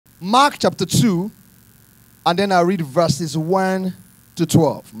Mark chapter 2, and then I'll read verses 1 to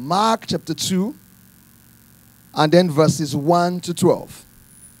 12. Mark chapter 2, and then verses 1 to 12.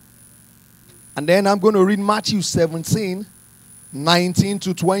 And then I'm going to read Matthew 17, 19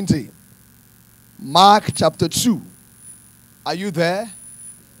 to 20. Mark chapter 2. Are you there?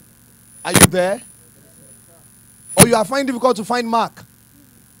 Are you there? Or you are finding it difficult to find Mark?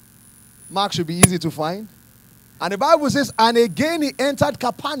 Mark should be easy to find. And the Bible says, and again he entered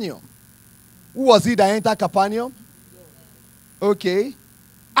Capernaum. Who was it that entered Capernaum? Okay.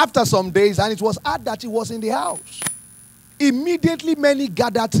 After some days, and it was heard that he was in the house. Immediately many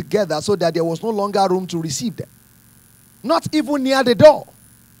gathered together so that there was no longer room to receive them. Not even near the door.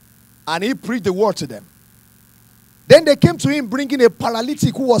 And he preached the word to them. Then they came to him bringing a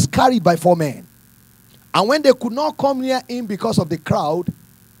paralytic who was carried by 4 men. And when they could not come near him because of the crowd,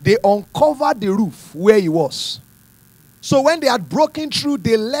 they uncovered the roof where he was. So when they had broken through,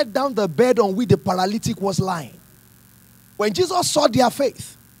 they let down the bed on which the paralytic was lying. When Jesus saw their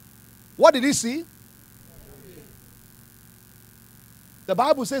faith, what did he see? The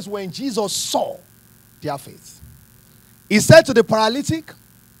Bible says when Jesus saw their faith, he said to the paralytic,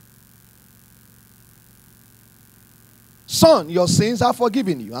 son, your sins are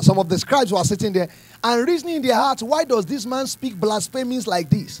forgiven you. And some of the scribes were sitting there and reasoning in their hearts, why does this man speak blasphemies like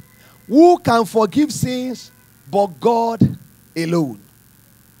this? Who can forgive sins but God alone?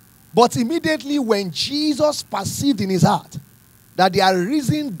 But immediately when Jesus perceived in his heart that they are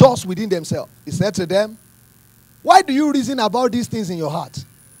reasoning thus within themselves, he said to them, why do you reason about these things in your heart?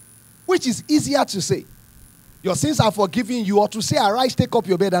 Which is easier to say, your sins are forgiven you, or to say, arise, take up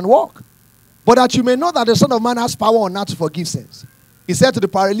your bed and walk? But that you may know that the Son of Man has power on earth to forgive sins. He said to the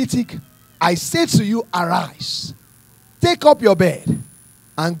paralytic, I say to you, arise, take up your bed,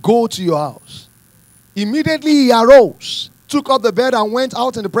 and go to your house. Immediately he arose, took up the bed, and went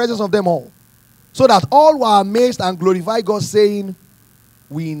out in the presence of them all. So that all were amazed and glorified God, saying,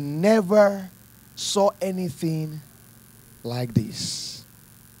 we never saw anything like this.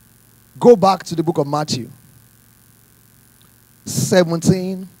 Go back to the book of Matthew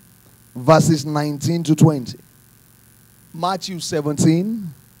 17, verses 19 to 20. Matthew 17,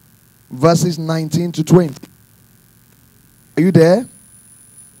 verses 19 to 20. Are you there?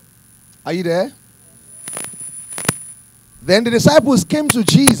 Are you there? Then the disciples came to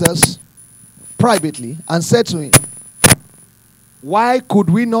Jesus privately and said to him, why could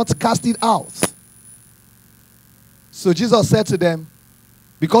we not cast it out? So Jesus said to them,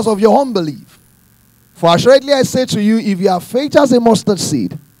 because of your unbelief. For assuredly I say to you, if you have faith as a mustard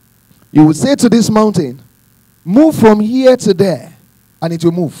seed, you will say to this mountain, move from here to there, and it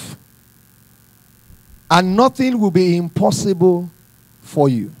will move. And nothing will be impossible for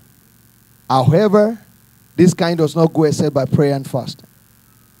you. However, this kind does not go except by prayer and fasting.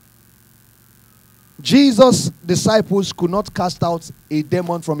 Jesus' disciples could not cast out a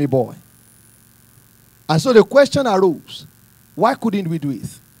demon from a boy. And so the question arose, why couldn't we do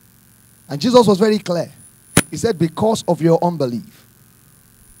it? And Jesus was very clear. He said, because of your unbelief.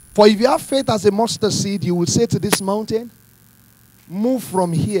 For if you have faith as a mustard seed, you will say to this mountain, move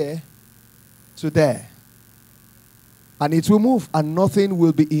from here to there. And it will move, and nothing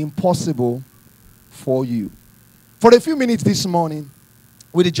will be impossible for you. For a few minutes this morning,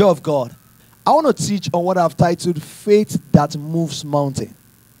 with the joy of God, I want to teach on what I've titled, Faith That Moves Mountain.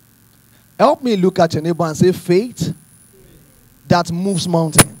 Help me look at your neighbor and say, faith that moves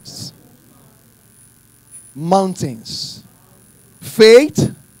mountains. Mountains.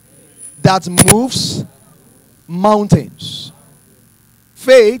 Faith that moves mountains.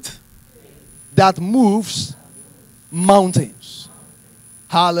 Faith that moves mountains.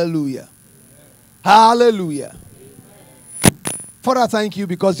 Hallelujah. Hallelujah. Father, thank you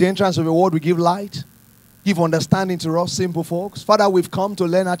because the entrance of your word will give light, give understanding to us simple folks. Father, we've come to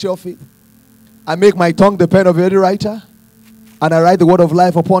learn at your feet. I make my tongue the pen of every writer, and I write the word of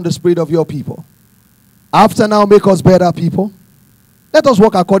life upon the spirit of your people. After now, make us better people. Let us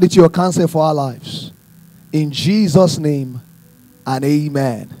work according to your counsel for our lives. In Jesus' name, and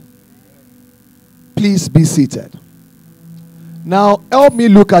amen. Please be seated. Now, help me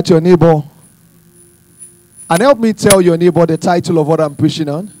look at your neighbor, and help me tell your neighbor the title of what I'm preaching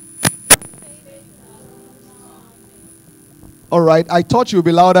on. All right, I thought you'd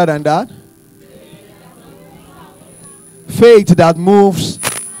be louder than that. Faith that moves.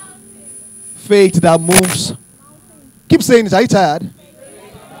 Faith that moves. Keep saying it. Are you tired?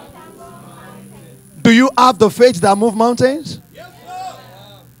 Do you have the faith that moves mountains? Yes, sir.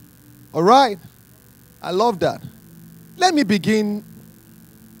 All right. I love that. Let me begin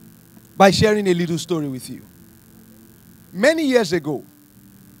by sharing a little story with you. Many years ago,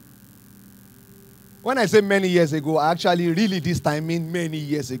 When I say many years ago, I actually really this time mean many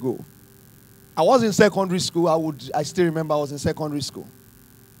years ago. I was in secondary school. I still remember I was in secondary school.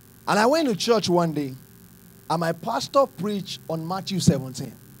 And I went to church one day, and my pastor preached on Matthew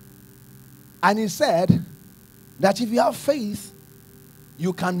 17. And he said that if you have faith,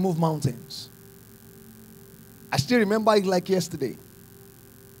 you can move mountains. I still remember it like yesterday.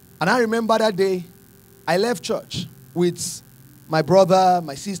 And I remember that day, I left church with my brother,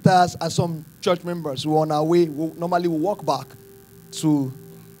 my sisters, and some church members who were on our way. Normally we walk back to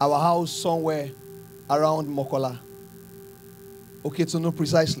our house somewhere around Mokola. Okay, to know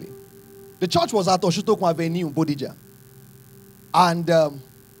precisely. The church was at Oshutokun Avenue in Bodija. And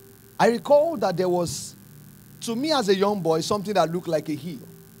I recall that there was, to me as a young boy, something that looked like a hill,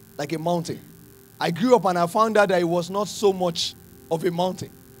 like a mountain. I grew up and I found out that it was not so much of a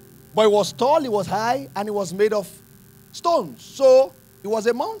mountain. But it was tall, it was high, and it was made of stones. So it was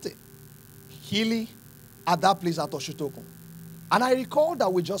a mountain. Hilly at that place at Oshutokun. And I recall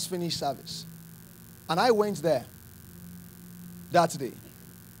that we just finished service. And I went there that day.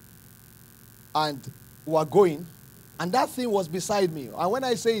 And we were going. And that thing was beside me. And when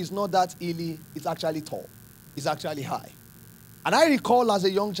I say it's not that hilly, it's actually tall. It's actually high. And I recall as a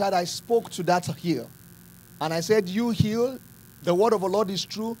young child, I spoke to that hill. And I said, you hill, the word of the Lord is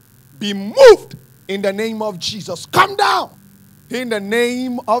true. Be moved in the name of Jesus. Come down in the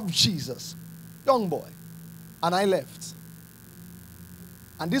name of Jesus. Young boy. And I left.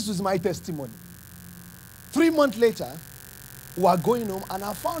 And this was my testimony. 3 months later, we were going home and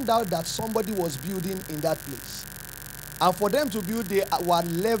I found out that somebody was building in that place. And for them to build, they were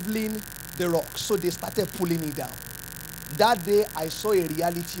leveling the rock. So they started pulling it down. That day, I saw a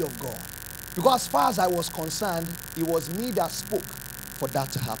reality of God. Because as far as I was concerned, it was me that spoke for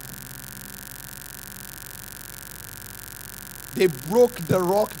that to happen. They broke the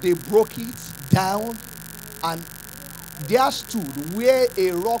rock, they broke it down, and there stood where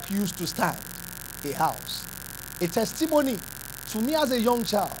a rock used to stand, a house. A testimony to me as a young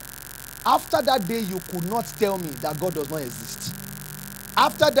child. After that day, you could not tell me that God does not exist.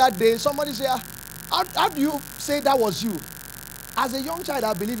 After that day, somebody say, how do you say that was you? As a young child,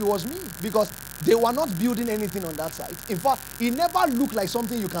 I believe it was me because they were not building anything on that side. In fact, it never looked like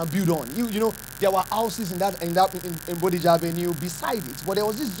something you can build on. You know, there were houses in Bodija Avenue beside it, but there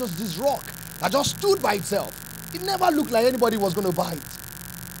was just this rock that just stood by itself. It never looked like anybody was going to buy it.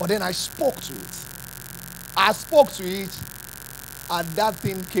 But then I spoke to it. I spoke to it, and that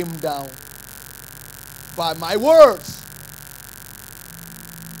thing came down by my words.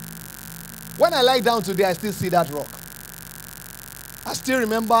 When I lie down today, I still see that rock. I still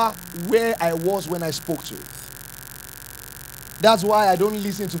remember where I was when I spoke to it. That's why I don't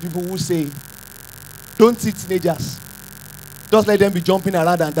listen to people who say, don't see teenagers. Just let them be jumping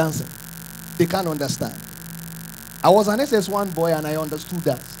around and dancing. They can't understand. I was an SS1 boy and I understood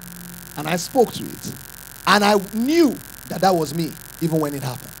that. And I spoke to it. And I knew that that was me, even when it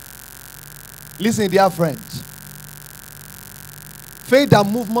happened. Listen, dear friends. Faith that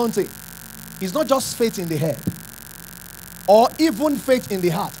moves mountains is not just faith in the head. Or even faith in the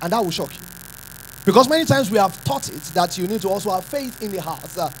heart. And that will shock you. Because many times we have taught it that you need to also have faith in the heart.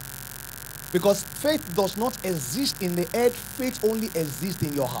 Because faith does not exist in the head. Faith only exists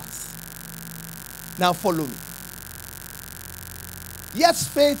in your heart. Now follow me. Yes,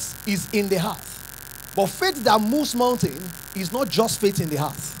 faith is in the heart. But faith that moves mountain is not just faith in the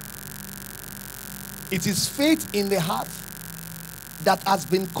heart. It is faith in the heart that has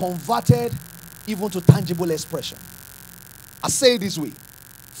been converted even to tangible expression. I say it this way.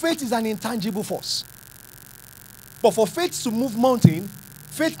 Faith is an intangible force. But for faith to move mountain,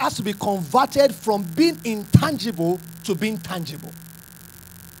 faith has to be converted from being intangible to being tangible.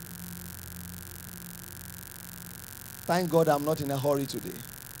 Thank God I'm not in a hurry today.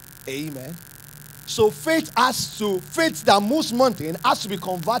 Amen. So faith that moves mountain has to be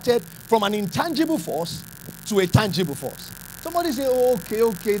converted from an intangible force to a tangible force. Somebody say, oh,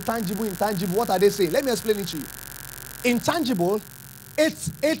 okay, tangible, intangible. What are they saying? Let me explain it to you. Intangible,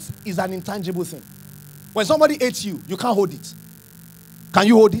 it is an intangible thing. When somebody hates you, you can't hold it. Can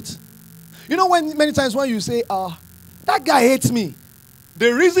you hold it? You know, when many times when you say, that guy hates me,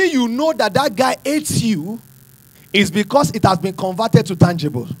 the reason you know that that guy hates you is because it has been converted to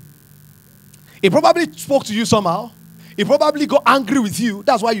tangible. He probably spoke to you somehow. He probably got angry with you.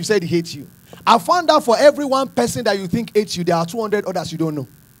 That's why you said he hates you. I found out for every one person that you think hates you, there are 200 others you don't know.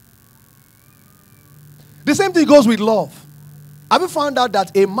 The same thing goes with love. Have you found out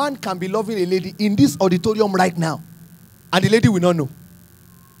that a man can be loving a lady in this auditorium right now, and the lady will not know?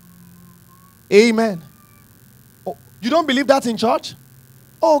 Amen. Oh, you don't believe that in church?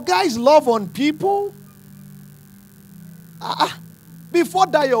 Oh, guys love on people. Before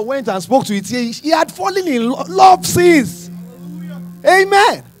Dayo went and spoke to it, he had fallen in love since.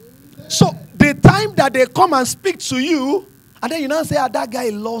 Amen. So the time that they come and speak to you, and then you now say, that guy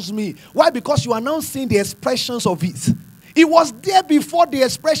loves me. Why? Because you are now seeing the expressions of it. It was there before the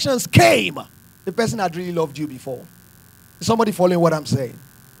expressions came. The person had really loved you before. Is somebody following what I'm saying?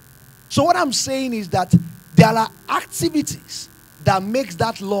 So what I'm saying is that there are activities that makes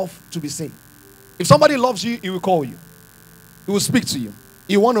that love to be seen. If somebody loves you, he will call you. He will speak to you.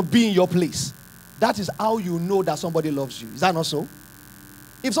 He want to be in your place. That is how you know that somebody loves you. Is that not so?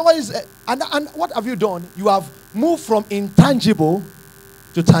 If somebody is, and what have you done? You have moved from intangible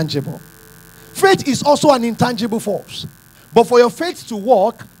to tangible. Faith is also an intangible force. But for your faith to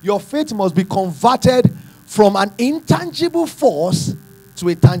work, your faith must be converted from an intangible force to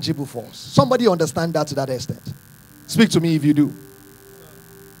a tangible force. Somebody understand that to that extent? Speak to me if you do.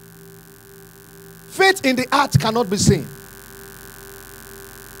 Faith in the heart cannot be seen.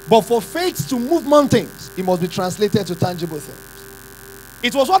 But for faith to move mountains, it must be translated to tangible things.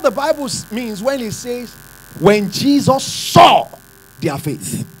 It was what the Bible means when it says, when Jesus saw their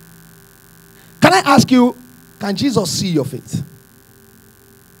faith. Can I ask you, can Jesus see your faith?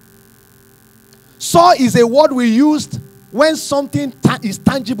 Saw is a word we used when something is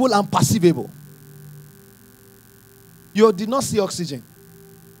tangible and perceivable. You did not see oxygen.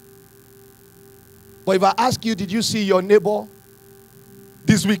 But if I ask you, did you see your neighbor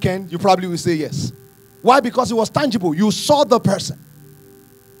this weekend? You probably will say yes. Why? Because it was tangible. You saw the person.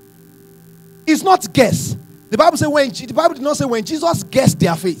 It's not guess. The Bible did not say when Jesus guessed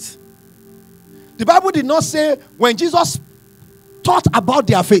their faith. The Bible did not say when Jesus thought about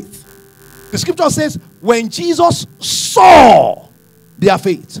their faith. The scripture says when Jesus saw their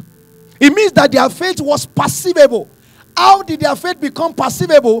faith. It means that their faith was perceivable. How did their faith become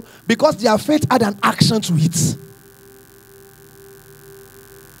perceivable? Because their faith had an action to it.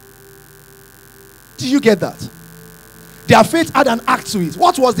 Did you get that? Their faith had an act to it.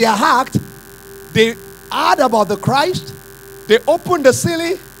 What was their act? They heard about the Christ. They opened the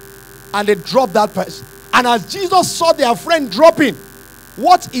ceiling and they dropped that person. And as Jesus saw their friend dropping,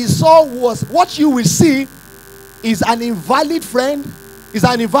 what he saw was, what you will see is an invalid friend, is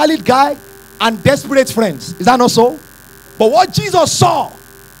an invalid guy, and desperate friends. Is that not so? But what Jesus saw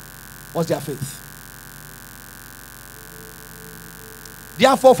was their faith.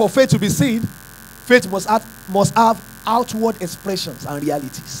 Therefore, for faith to be seen, faith must have outward expressions and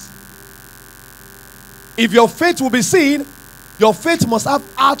realities. If your faith will be seen, your faith must have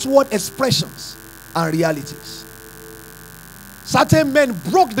outward expressions and realities. Certain men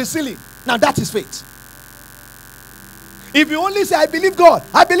broke the ceiling. Now that is faith. If you only say, I believe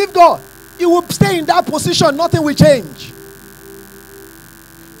God, you will stay in that position. Nothing will change.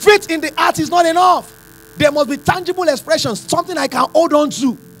 Faith in the heart is not enough. There must be tangible expressions, something I can hold on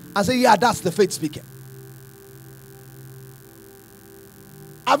to and say, yeah, that's the faith speaking.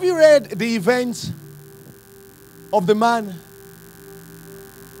 Have you read the event of the man,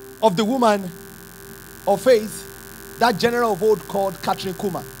 of the woman of faith, that general of old called Catherine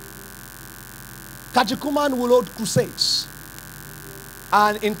Kuhlman? Catherine Kuhlman will hold crusades,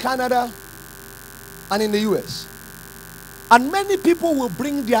 and in Canada and in the US. And many people will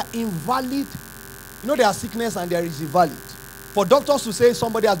bring their invalid, there are sickness and there is invalid. For doctors to say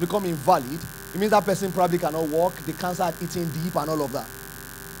somebody has become invalid, it means that person probably cannot walk, the cancer had eaten deep and all of that.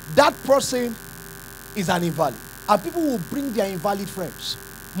 That person is an invalid. And people will bring their invalid friends,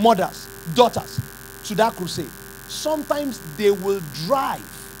 mothers, daughters to that crusade. Sometimes they will drive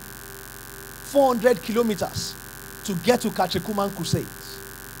 400 kilometers to get to Catherine Kuhlman crusades.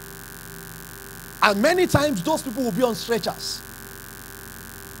 And many times those people will be on stretchers.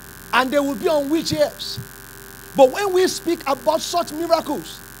 And they will be on wheelchairs. But when we speak about such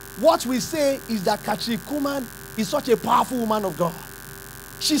miracles, what we say is that Catherine Kuhlman is such a powerful woman of God.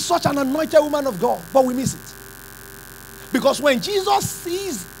 She's such an anointed woman of God. But we miss it. Because when Jesus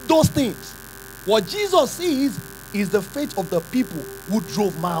sees those things, what Jesus sees is the faith of the people who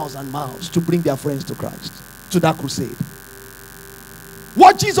drove miles and miles to bring their friends to Christ, to that crusade.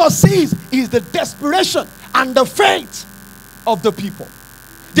 What Jesus sees is the desperation and the faith of the people.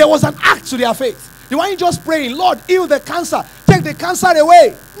 There was an act to their faith. They weren't just praying, Lord, heal the cancer, take the cancer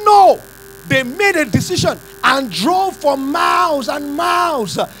away. No, they made a decision and drove for miles and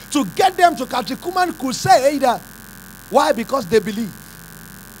miles to get them to Catherine Kuhlman crusade. Why? Because they believe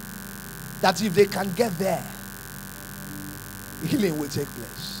that if they can get there, healing will take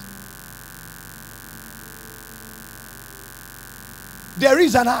place. There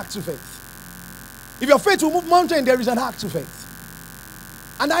is an act to faith. If your faith will move mountain, there is an act to faith.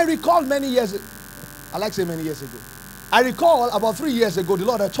 And I recall many years ago, I like saying many years ago. I recall about 3 years ago, the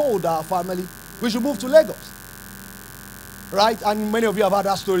Lord had told our family we should move to Lagos. Right? And many of you have heard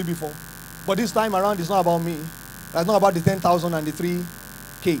that story before. But this time around, it's not about me. It's not about the 10,000 and the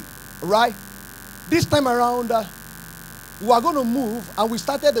 3K. Right? This time around, we are going to move, and we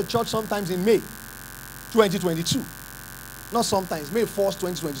started the church sometimes in May 2022. Not sometimes. May 1st,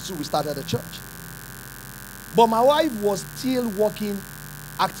 2022, we started the church. But my wife was still working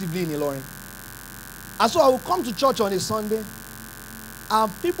actively in Ilorin. And so I will come to church on a Sunday,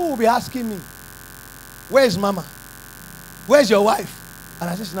 and people will be asking me, where is Mama? Where's your wife? And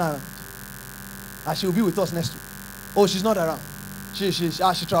I say, she's not around. And she will be with us next week. Oh, she's not around. She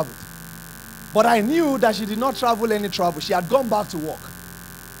traveled. But I knew that she did not travel any travel. She had gone back to work.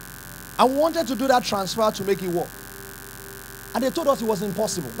 I wanted to do that transfer to make it work. And they told us it was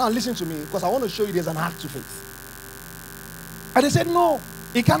impossible. Now listen to me, because I want to show you there's an act to faith. And they said, no,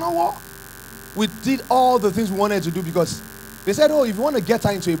 it cannot work. We did all the things we wanted to do, because they said, oh, if you want to get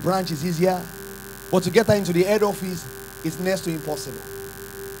her into a branch, it's easier. But to get her into the head office, it's next to impossible.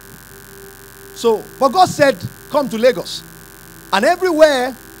 So, but God said, come to Lagos. And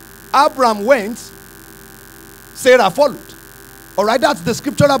everywhere Abraham went, Sarah followed. All right, that's the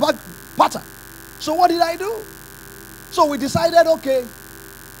scriptural pattern. So what did I do? So we decided, okay,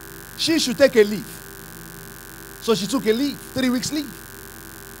 she should take a leave. So she took a leave, 3 weeks leave.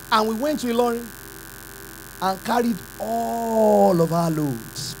 And we went to Ilorin and carried all of our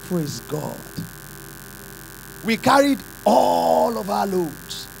loads. Praise God. We carried all of our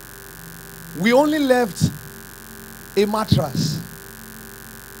loads. We only left a mattress,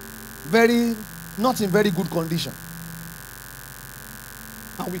 not in very good condition.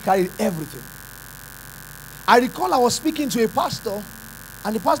 And we carried everything. I recall I was speaking to a pastor,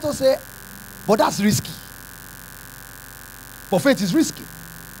 and the pastor said, but that's risky. But faith is risky.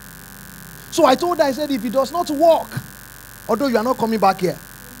 So I told her, I said, if it does not work, although you are not coming back here,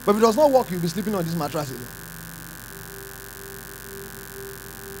 but if it does not work, you'll be sleeping on this mattress alone.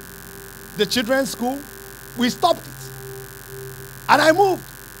 The children's school, we stopped it. And I moved.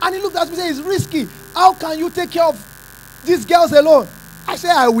 And he looked at me and said, it's risky. How can you take care of these girls alone? I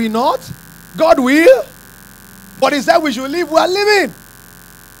said, I will not. God will. But he said we should live. We are living.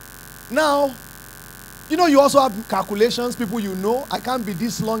 Now, you know, you also have calculations, people you know. I can't be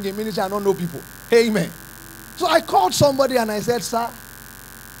this long in ministry and not know people. Amen. So I called somebody and I said, sir,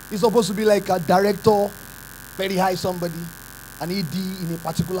 he's supposed to be like a director, very high somebody, an ED in a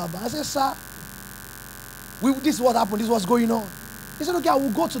particular bank. I said, sir, this is what happened. This is what's going on. He said, okay, I will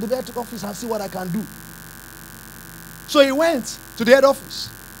go to the head office and see what I can do. So he went to the head office.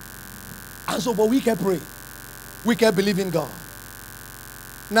 And so, but we kept praying. We kept believing God.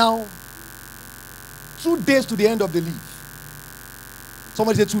 Now, 2 days to the end of the leave.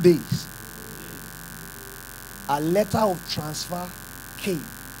 Somebody said 2 days. A letter of transfer came.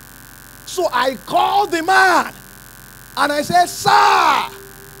 So I called the man. And I said, sir,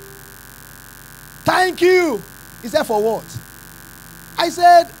 thank you. He said, for what? I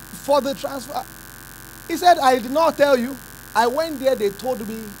said, for the transfer. He said, I did not tell you. I went there, they told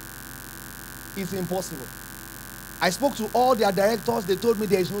me it's impossible. I spoke to all their directors, they told me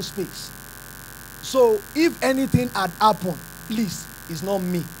there is no space. So if anything had happened, please, it's not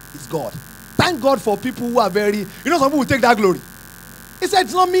me, it's God. Thank God for people who are very, you know, some people will take that glory. He said,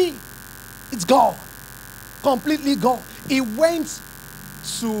 it's not me, it's God. Completely God. He went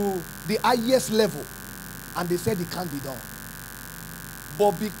to the highest level and they said it can't be done.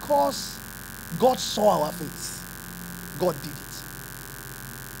 But because God saw our faith, God did it.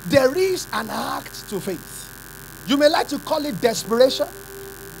 There is an act to faith. You may like to call it desperation.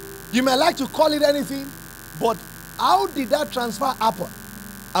 You may like to call it anything. But how did that transfer happen?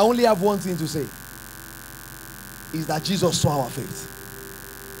 I only have one thing to say. Is that Jesus saw our faith.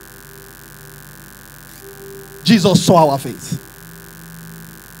 Jesus saw our faith.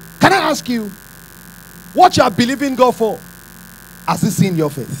 Can I ask you, what you are believing God for? Has He seen your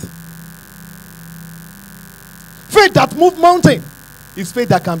faith? Faith that moves mountain is faith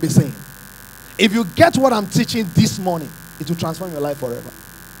that can be seen. If you get what I'm teaching this morning, it will transform your life forever.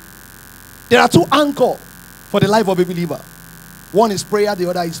 There are two anchors for the life of a believer. One is prayer, the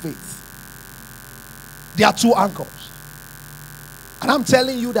other is faith. There are two anchors. And I'm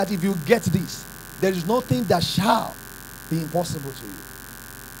telling you that if you get this, there is nothing that shall be impossible to you.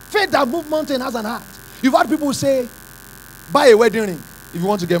 Faith that moves mountain has an act. You've had people say, buy a wedding ring if you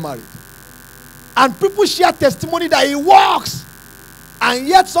want to get married. And people share testimony that it works. And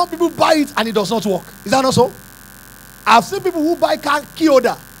yet some people buy it and it does not work. Is that not so? I've seen people who buy car key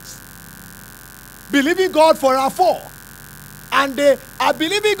holder, believing God for a 4. And they are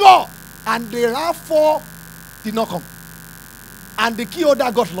believing God. And there are 4 did not come. And the key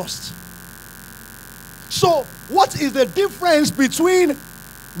holder got lost. So, what is the difference between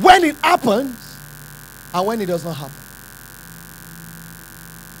when it happens and when it does not happen?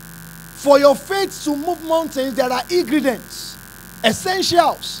 For your faith to move mountains, there are ingredients,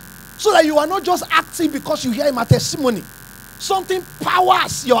 essentials, so that you are not just acting because you hear my testimony. Something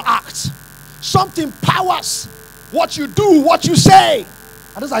powers your act. Something powers what you do, what you say.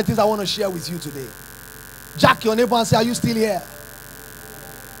 And those are the things I want to share with you today. Jack your neighbor and say, are you still here?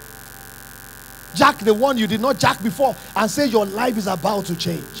 Jack the one you did not jack before and say your life is about to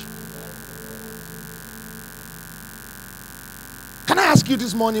change. Can I ask you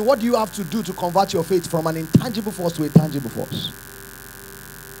this morning, what do you have to do to convert your faith from an intangible force to a tangible force?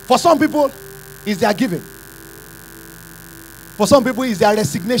 For some people, it's their giving. For some people, it's their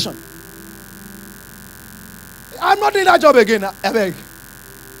resignation. I'm not doing that job again, I beg.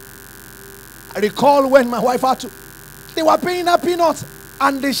 I recall when my wife had to, they were paying her peanuts,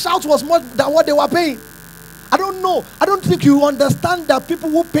 and the shout was more than what they were paying. I don't know. I don't think you understand that people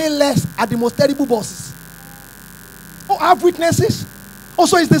who pay less are the most terrible bosses. Oh, I have witnesses.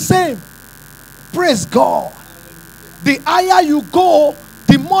 Also, it's the same. Praise God. The higher you go,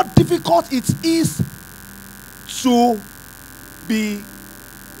 the more difficult it is to be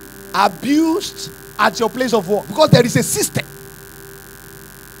abused at your place of work, because there is a system.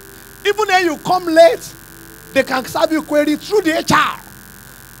 Even when you come late, they can serve you query through the HR.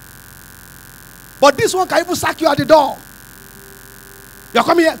 But this one can even sack you at the door. You're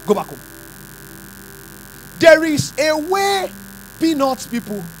coming here, go back home. There is a way peanuts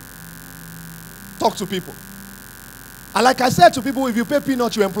people talk to people. And like I said to people, if you pay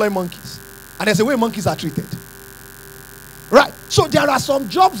peanuts, you employ monkeys. And there's a way monkeys are treated. Right? So there are some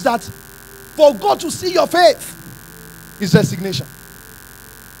jobs that for God to see your faith is resignation.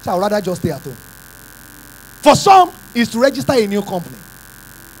 So I'd rather just stay at home. For some, is to register a new company.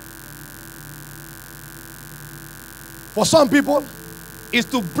 For some people, is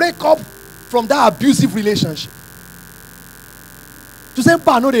to break up from that abusive relationship. To say,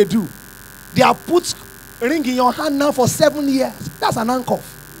 "Pa, no, they do. They have put a ring in your hand now for 7 years. That's an handcuff.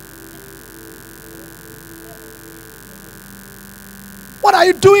 What are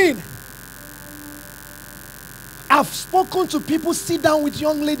you doing?" I've spoken to people, sit down with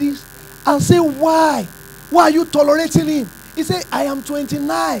young ladies and say, why? Why are you tolerating him? He said, I am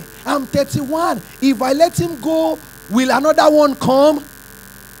 29, I'm 31. If I let him go, will another one come?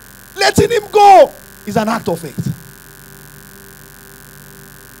 Letting him go is an act of faith.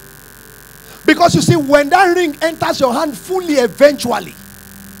 Because you see, when that ring enters your hand fully, eventually,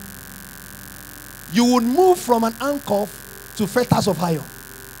 you will move from an handcuff to fetters of iron.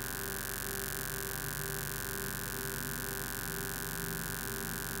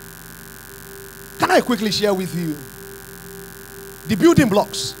 Can I quickly share with you the building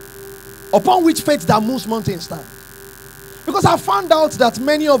blocks upon which faith that moves mountains stand? Because I found out that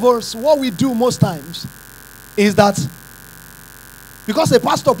many of us, what we do most times is that because a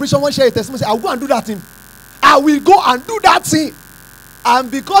pastor preacher won't share a testimony, say, I'll go and do that thing. I will go and do that thing.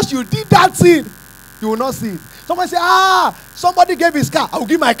 And because you did that thing, you will not see it. Someone say, somebody gave his car, I will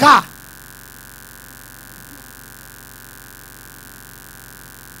give my car.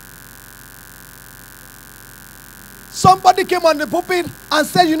 Somebody came on the pulpit and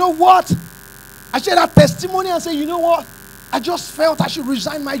said, you know what? I shared that testimony and said, you know what? I just felt I should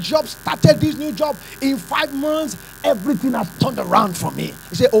resign my job, started this new job. In 5 months, everything has turned around for me.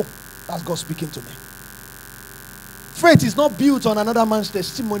 He said, oh, that's God speaking to me. Faith is not built on another man's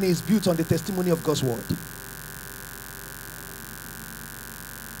testimony, it's built on the testimony of God's word.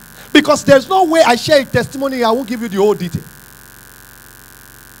 Because there's no way I share a testimony, I won't give you the whole detail.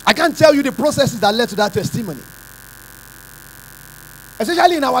 I can't tell you the processes that led to that testimony.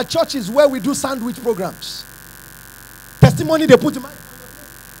 Especially in our churches where we do sandwich programs. Testimony they put in my...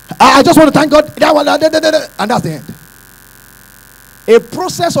 I just want to thank God. And that's the end. A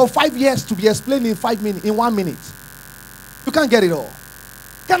process of 5 years to be explained in 5 minutes, in 1 minute. You can't get it all.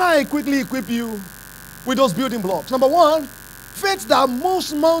 Can I quickly equip you with those building blocks? Number 1, faith that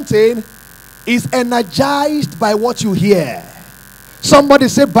moves mountain is energized by what you hear. Somebody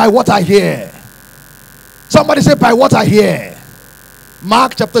say, by what I hear. Somebody say, by what I hear.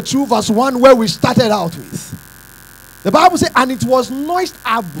 Mark chapter 2 verse 1, where we started out with. The Bible says, and it was noised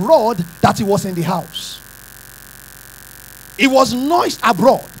abroad that he was in the house. It was noised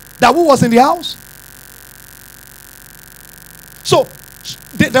abroad that who was in the house? So,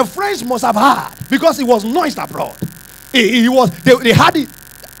 the friends must have heard, because it was noised abroad. They had it.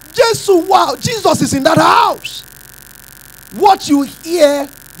 Jesus, wow, Jesus is in that house. What you hear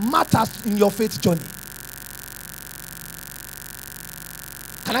matters in your faith journey.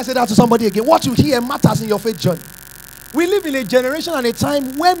 Can I say that to somebody again? What you hear matters in your faith journey. We live in a generation and a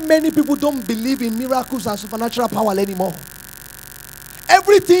time where many people don't believe in miracles and supernatural power anymore.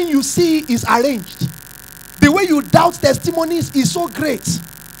 Everything you see is arranged. The way you doubt testimonies is so great.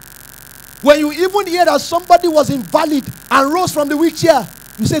 When you even hear that somebody was invalid and rose from the wheelchair,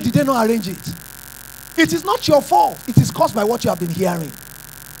 you say, did they not arrange it? It is not your fault. It is caused by what you have been hearing.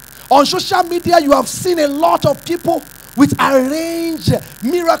 On social media, you have seen a lot of people with arranged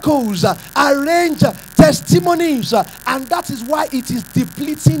miracles, arranged testimonies, and that is why it is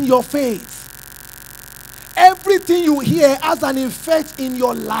depleting your faith. Everything you hear has an effect in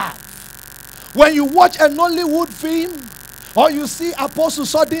your life. When you watch a Nollywood film, or you see apostle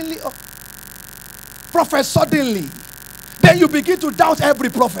suddenly, prophet suddenly, then you begin to doubt every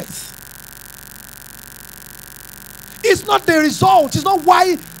prophet. It's not the result, it's not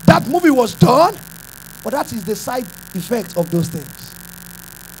why that movie was done, but that is the side effect of those things.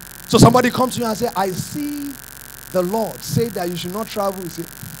 So somebody comes to you and say, I see the Lord say that you should not travel. You say,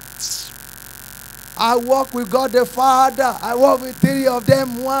 I walk with God the Father. I walk with 3 of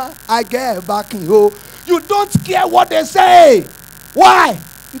them. One, I get back in. Oh, you don't care what they say. Why?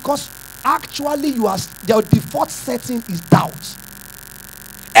 Because actually your default setting is doubt.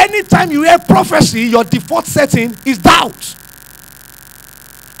 Anytime you hear prophecy, your default setting is doubt.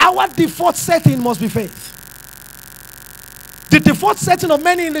 Our default setting must be faith. The default setting of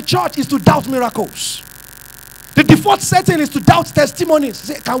many in the church is to doubt miracles. The default setting is to doubt testimonies.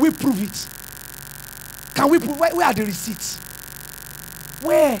 Say, can we prove it? Can we prove? Where are the receipts?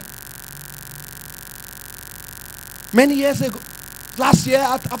 Where? Many years ago, last year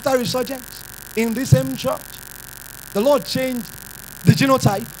after resurgence, in this same church, the Lord changed the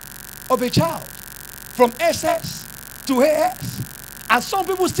genotype of a child from SS to AS. And some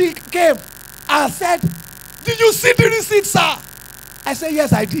people still came and said, did you see the receipt, sir? I said,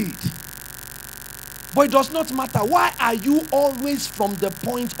 yes, I did. But it does not matter. Why are you always from the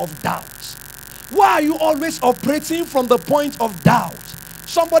point of doubt? Why are you always operating from the point of doubt?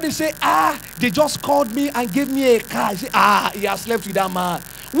 Somebody say, they just called me and gave me a car. I say, he has slept with that man.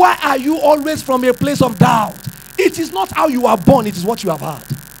 Why are you always from a place of doubt? It is not how you are born, it is what you have had.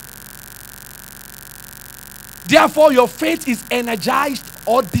 Therefore, your faith is energized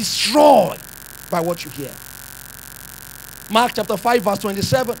or destroyed by what you hear. Mark chapter 5 verse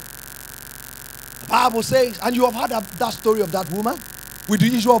 27. The Bible says, and you have heard that story of that woman with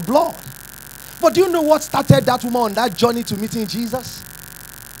the issue of blood. But do you know what started that woman on that journey to meeting Jesus?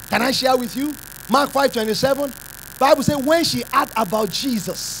 Can I share with you? Mark 5:27. Bible says when she heard about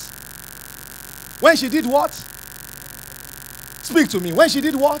Jesus. When she did what? Speak to me. When she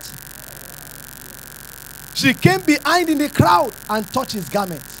did what? She came behind in the crowd and touched his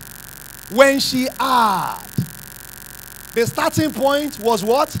garment. When she heard. The starting point was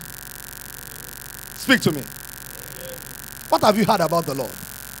what? Speak to me. What have you heard about the Lord?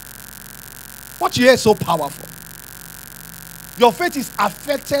 What you hear is so powerful. Your faith is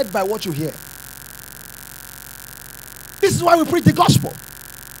affected by what you hear. This is why we preach the gospel.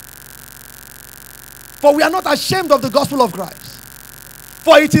 For we are not ashamed of the gospel of Christ.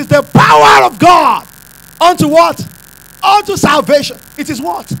 For it is the power of God unto what? Unto salvation. It is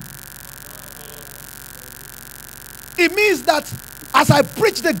what? It means that as I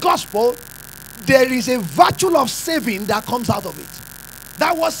preach the gospel, there is a virtue of saving that comes out of it.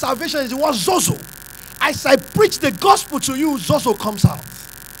 That word salvation is the word zozo. As I preach the gospel to you, zozo comes out.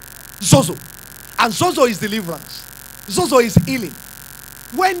 Zozo. And zozo is deliverance. Zozo is healing.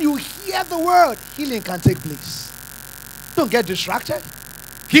 When you hear the word, healing can take place. Don't get distracted.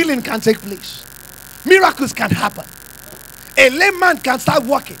 Healing can take place. Miracles can happen. A lame man can start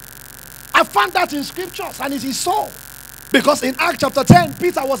walking. I found that in scriptures, and it is so. Because in Acts chapter 10,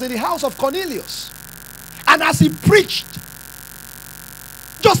 Peter was in the house of Cornelius. And as he preached,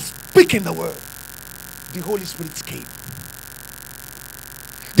 just speaking the word, the Holy Spirit came.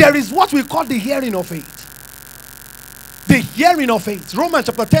 There is what we call the hearing of faith. The hearing of faith. Romans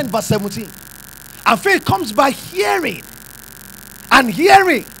chapter 10 verse 17. And faith comes by hearing. And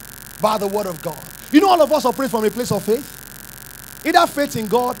hearing by the word of God. You know, all of us operate from a place of faith. Either faith in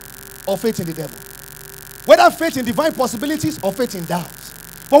God or faith in the devil. Whether faith in divine possibilities or faith in doubt.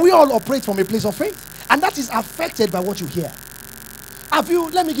 But we all operate from a place of faith. And that is affected by what you hear.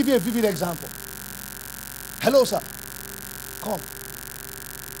 Let me give you a vivid example. Hello, sir. Come.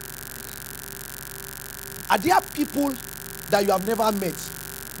 Are there people that you have never met,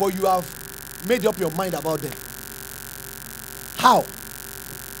 but you have made up your mind about them? How?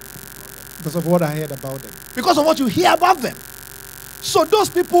 Because of what I heard about them. because of what you hear about them. So those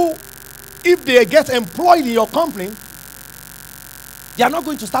people, if they get employed in your company, they are not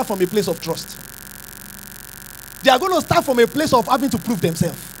going to start from a place of trust. They are going to start from a place of having to prove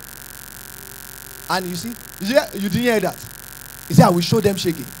themselves. And you see, you didn't hear that. He said, I will show them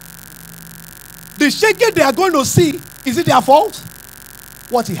shaking. The shaking they are going to see, is it their fault?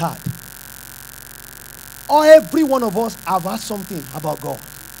 What he had. Or every one of us have heard something about God.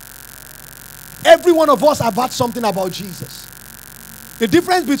 Every one of us have heard something about Jesus. The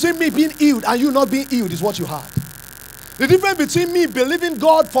difference between me being healed and you not being healed is what you heard. The difference between me believing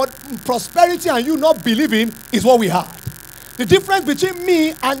God for prosperity and you not believing is what we heard. The difference between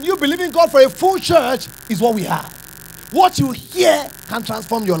me and you believing God for a full church is what we heard. What you hear can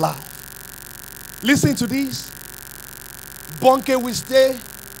transform your life. Listen to this. Bonke will stay.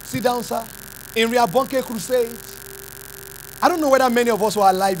 Sit down, sir. In Ria Bonke crusade. I don't know whether many of us were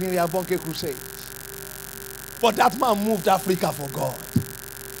alive in Ria Bonke crusade. But that man moved Africa for God.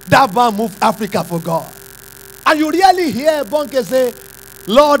 That man moved Africa for God. And you really hear Bonke say,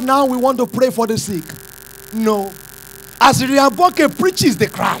 Lord, now we want to pray for the sick. No. As Ria Bonke preaches the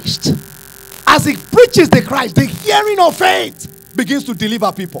Christ, as he preaches the Christ, the hearing of faith begins to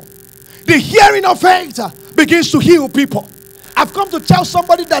deliver people. The hearing of faith begins to heal people. I've come to tell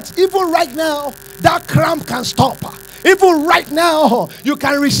somebody that even right now, that cramp can stop. Even right now, you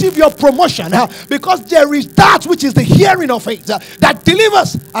can receive your promotion because there is that which is the hearing of faith that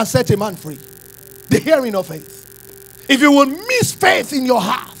delivers and sets a man free. The hearing of faith. If you will miss faith in your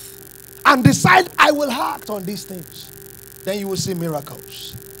heart and decide, I will act on these things, then you will see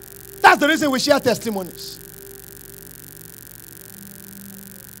miracles. That's the reason we share testimonies.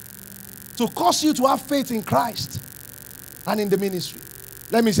 To cause you to have faith in Christ and in the ministry.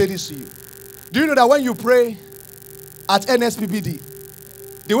 Let me say this to you. Do you know that when you pray at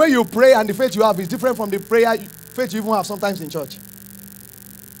NSPBD, the way you pray and the faith you have is different from the faith you even have sometimes in church?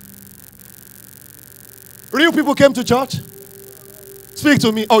 Real people came to church. Speak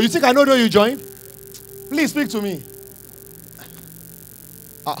to me. Oh, you think I know you joined? Please speak to me.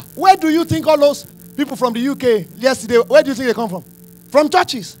 Where do you think all those people from the UK yesterday, where do you think they come from? From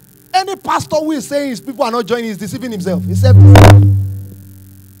churches. Any pastor who is saying his people are not joining is deceiving himself.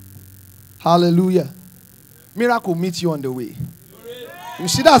 Hallelujah. Miracle meets you on the way. You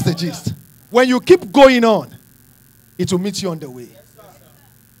see, that's the gist. When you keep going on, it will meet you on the way.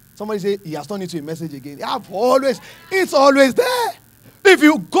 Somebody say, he has turned into a message again. It's always there. If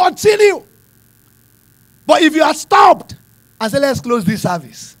you continue. But if you are stopped and say, let's close this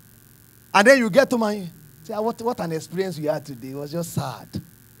service. And then you get to my, say, what an experience we had today. It was just sad.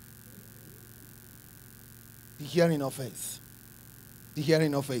 The hearing of faith. The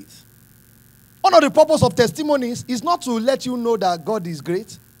hearing of faith. One of the purpose of testimonies is not to let you know that God is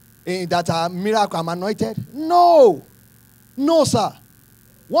great, that I'm miracle, I'm anointed. No. No, sir.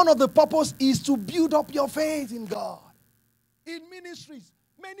 One of the purpose is to build up your faith in God. In ministries,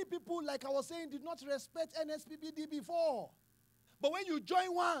 many people, like I was saying, did not respect NSPBD before. But when you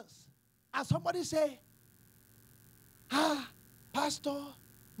join once, and somebody say, Pastor,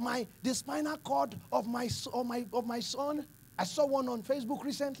 the spinal cord of my son, I saw one on Facebook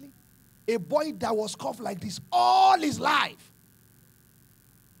recently. A boy that was cuffed like this all his life.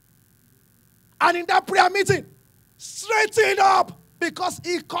 And in that prayer meeting, straightened up because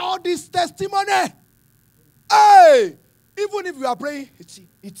he called this testimony. Hey! Even if you are praying,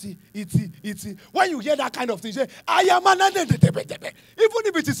 it's. When you hear that kind of thing, you say, I am an. Even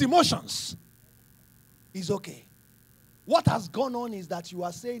if it is emotions, it's okay. What has gone on is that you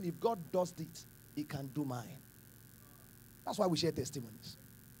are saying, if God does it, He can do mine. That's why we share testimonies.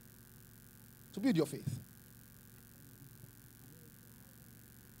 To build your faith.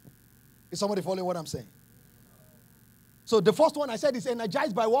 Is somebody following what I'm saying? So the first one I said is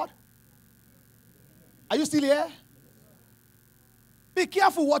energized by what? Are you still here? Be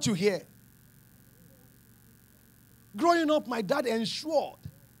careful what you hear. Growing up, my dad ensured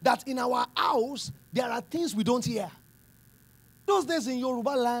that in our house, there are things we don't hear. Those days in Yoruba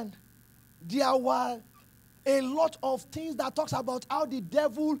land, there were a lot of things that talks about how the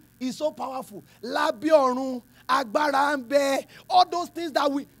devil is so powerful. Labi ọ̀run, agbára ń bẹ, all those things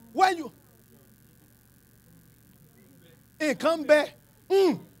that when you nǹkan ń bẹ,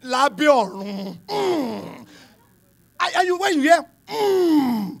 labi ọ̀run, and when you hear,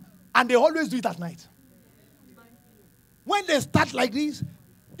 and they always do it at night. When they start like this,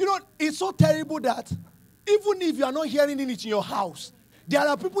 you know, it's so terrible that even if you are not hearing it in your house, there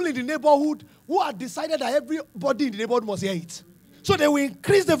are people in the neighborhood who have decided that everybody in the neighborhood must hear it. So they will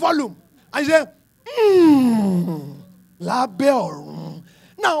increase the volume and say, Labe ọ̀run.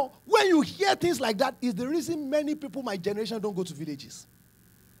 Now, when you hear things like that, is the reason many people my generation don't go to villages.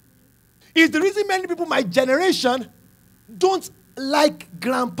 Is the reason many people my generation don't like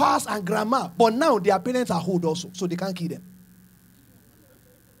grandpas and grandma, but now their parents are old also, so they can't kill them.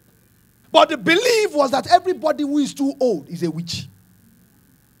 But the belief was that everybody who is too old is a witch.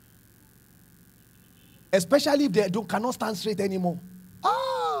 Especially if they cannot stand straight anymore.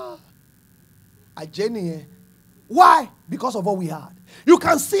 A Jenny. Why? Because of what we had. You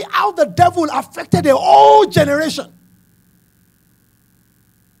can see how the devil affected the whole generation.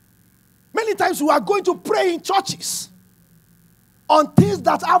 Many times we are going to pray in churches on things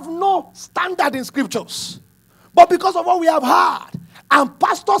that have no standard in scriptures. But because of what we have heard, and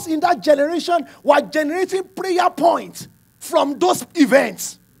pastors in that generation were generating prayer points from those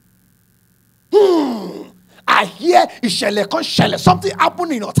events. I hear something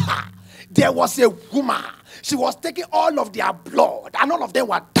happened in Otta. There was a woman. She was taking all of their blood, and all of them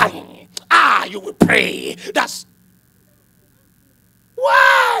were dying. You will pray. That's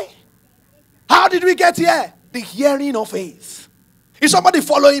why. How did we get here? The hearing of faith. Is somebody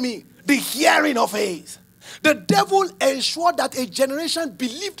following me? The hearing of faith. The devil ensured that a generation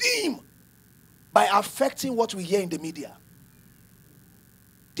believed him by affecting what we hear in the media.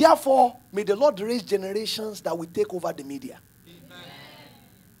 Therefore, may the Lord raise generations that will take over the media. Amen.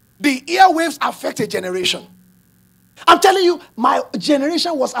 The airwaves affect a generation. I'm telling you, my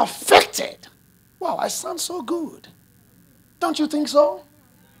generation was affected. Wow, I sound so good. Don't you think so?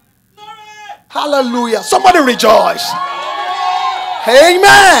 Hallelujah. Somebody rejoice.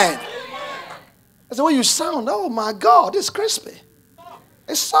 Amen. That's the way you sound. Oh my God, it's crispy.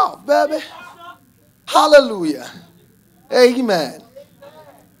 It's soft, baby. Hallelujah. Amen.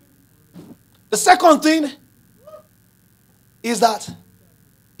 The second thing is that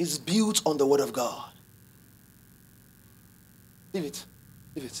it's built on the word of God. Leave it.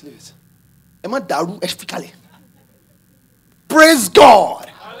 Leave it. Leave it. Am I daru ethically? Praise God.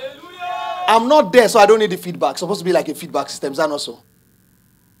 Hallelujah. I'm not there, so I don't need the feedback. It's supposed to be like a feedback system. Is that not so?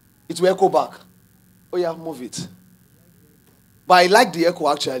 It will echo back. Oh yeah, move it. But I like the echo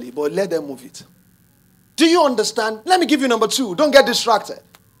actually, but let them move it. Do you understand? Let me give you number 2. Don't get distracted.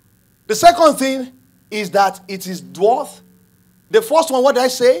 The second thing is that it is dwarf. The first one, what did I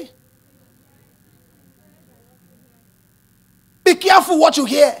say? Be careful what you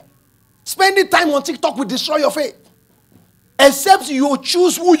hear. Spending time on TikTok will destroy your faith. Except you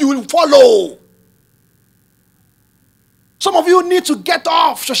choose who you will follow. Some of you need to get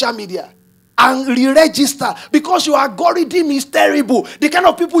off social media and re-register because your algorithm is terrible. The kind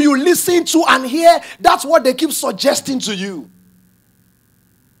of people you listen to and hear, that's what they keep suggesting to you.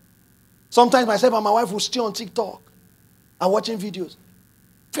 Sometimes myself and my wife will stay on TikTok and watching videos.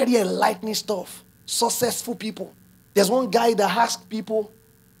 Very enlightening stuff. Successful people. There's one guy that asks people,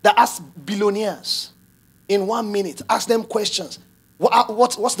 that asks billionaires in 1 minute, ask them questions.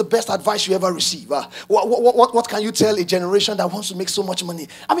 What's the best advice you ever receive? What can you tell a generation that wants to make so much money?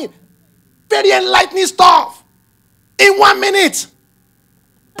 I mean, very enlightening stuff. In 1 minute.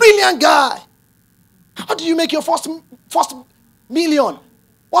 Brilliant guy. How do you make your first million?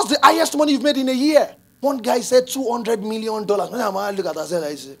 What's the highest money you've made in a year? One guy said $200 million. I look at that and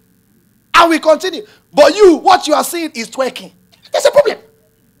I say, and we continue. But you, what you are seeing is twerking. There's a problem.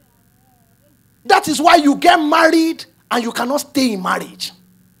 That is why you get married and you cannot stay in marriage.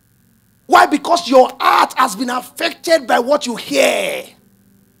 Why? Because your heart has been affected by what you hear.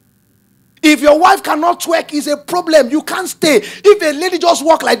 If your wife cannot twerk, it's a problem. You can't stay. If a lady just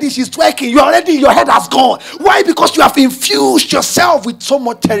walk like this, she's twerking, you already, your head has gone. Why? Because you have infused yourself with so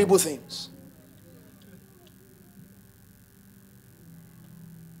much terrible things.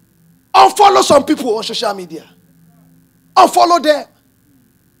 Unfollow some people on social media. Unfollow them.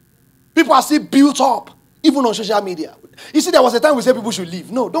 People are still built up, even on social media. You see, there was a time we said people should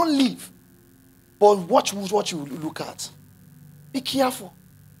leave. No, don't leave. But watch what you look at. Be careful.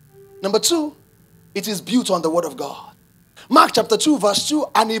 Number 2, it is built on the word of God. Mark chapter 2, verse 2,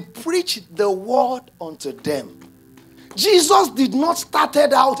 and he preached the word unto them. Jesus did not start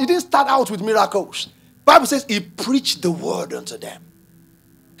out, he didn't start out with miracles. Bible says he preached the word unto them.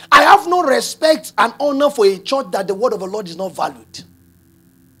 I have no respect and honor for a church that the word of the Lord is not valued.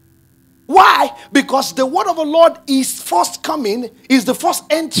 Why? Because the word of the Lord is first coming, is the first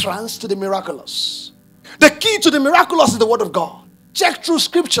entrance to the miraculous. The key to the miraculous is the word of God. Check through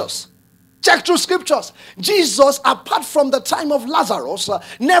scriptures. Check through scriptures. Jesus, apart from the time of Lazarus,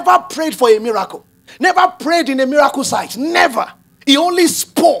 never prayed for a miracle. Never prayed in a miracle site. Never. He only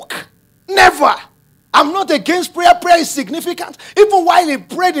spoke. Never. I'm not against prayer. Prayer is significant. Even while he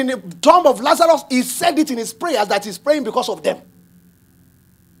prayed in the tomb of Lazarus, he said it in his prayers that he's praying because of them.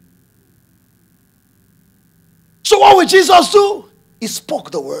 So what would Jesus do? He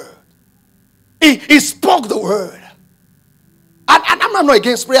spoke the word. He spoke the word. And I'm not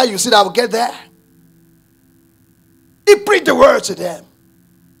against prayer. You see that I will get there. He preached the word to them.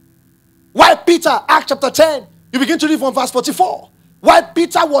 While Peter, Acts chapter 10, you begin to read from verse 44. While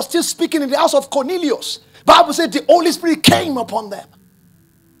Peter was still speaking in the house of Cornelius, the Bible said the Holy Spirit came upon them.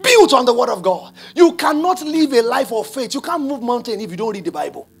 Built on the word of God. You cannot live a life of faith. You can't move mountain if you don't read the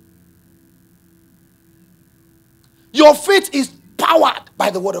Bible. Your faith is powered by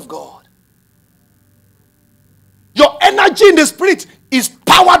the word of God. Your energy in the spirit is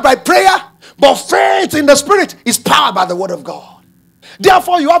powered by prayer, but faith in the spirit is powered by the word of God.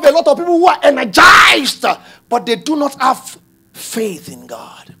 Therefore, you have a lot of people who are energized, but they do not have faith in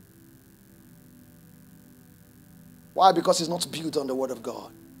God. Why? Because it's not built on the word of God.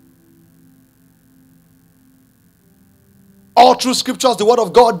 All through scriptures, the word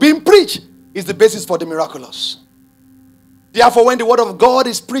of God being preached is the basis for the miraculous. Therefore, when the word of God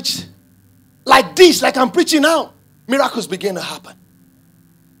is preached like this, like I'm preaching now, miracles begin to happen.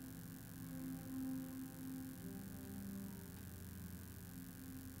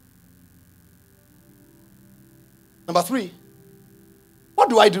 Number 3, what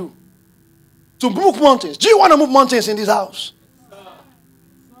do I do to move mountains? Do you want to move mountains in this house?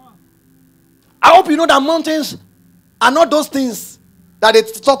 I hope you know that mountains are not those things that they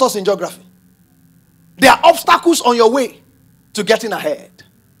taught us in geography. They are obstacles on your way to getting ahead.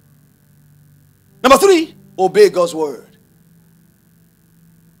 Number 3, obey God's word.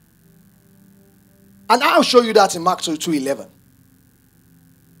 And I'll show you that in Mark 2:11.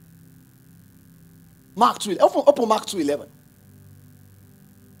 Mark 2, open Mark 2:11.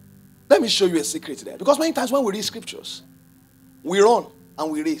 Let me show you a secret there. Because many times when we read scriptures, we run and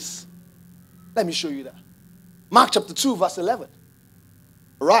we race. Let me show you that. Mark chapter 2, verse 11.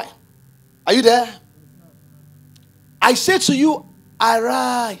 All right. Are you there? I say to you,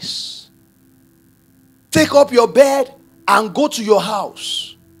 arise. Take up your bed and go to your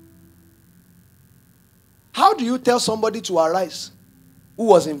house. How do you tell somebody to arise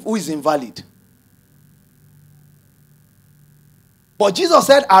who is invalid? But Jesus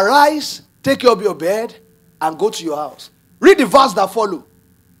said, arise, take up your bed and go to your house. Read the verse that follows.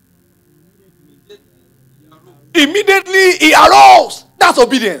 Immediately he arose. That's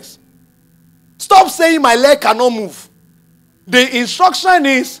obedience. Stop saying my leg cannot move. The instruction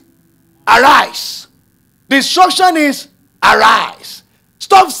is arise. The instruction is arise.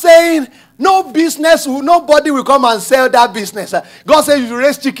 Stop saying no business, nobody will come and sell that business. God says you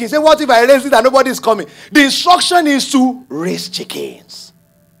raise chickens. Say, what if I raise it and nobody is coming? The instruction is to raise chickens.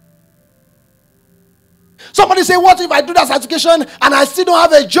 Somebody say, what if I do that certification and I still don't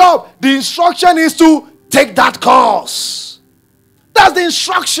have a job? The instruction is to take that course. That's the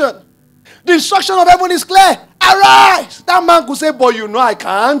instruction. The instruction of heaven is clear. Arise. That man could say, but you know I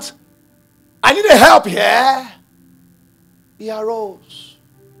can't. I need a help here. He arose.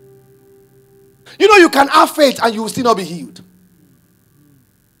 You know you can have faith and you will still not be healed.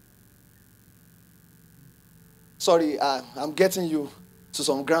 Sorry, I'm getting you to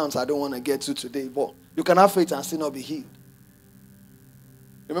some grounds I don't want to get to today. But you can have faith and still not be healed.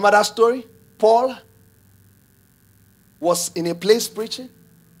 Remember that story? Paul was in a place preaching.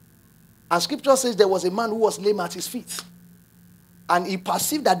 And scripture says there was a man who was lame at his feet. And he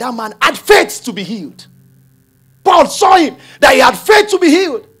perceived that that man had faith to be healed. Paul saw him, that he had faith to be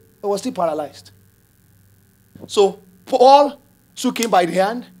healed. But was still paralyzed. So Paul took him by the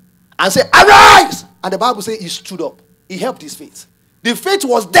hand and said, arise! And the Bible says he stood up. He helped his faith. The faith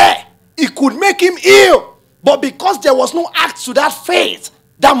was there. It could make him ill. But because there was no act to that faith,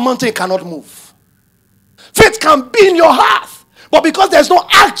 that mountain cannot move. Faith can be in your heart. But because there's no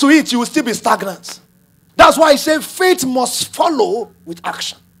act to it, you will still be stagnant. That's why I say faith must follow with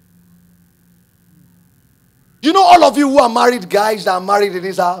action. You know all of you who are married guys that are married in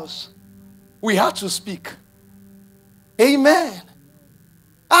this house? We have to speak. Amen.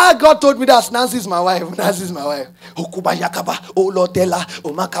 God told me that Nancy's my wife. Nancy's my wife. Oh Lord, tell her.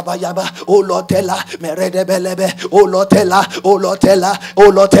 Oh Makabayaba. Oh Lord, tell her. Meredebelebe. Oh Lord, tell her. Oh Lord, tell her. Oh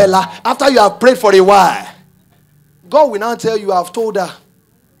Lord, tell her. After you have prayed for a while, God will now tell you, I've told her.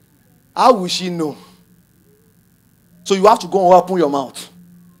 How will she know? So you have to go and open your mouth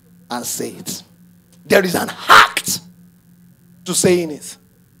and say it. There is an act to saying it.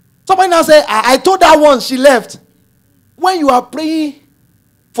 Somebody now say, I told her once, she left. When you are praying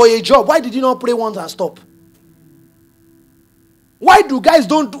for a job, why did you not pray once and stop? Why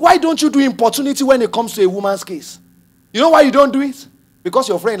don't you do importunity when it comes to a woman's case? You know why you don't do it? Because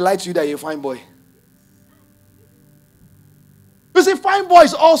your friend lied to you that you're a fine boy. You see, fine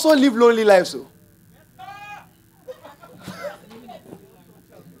boys also live lonely lives. So.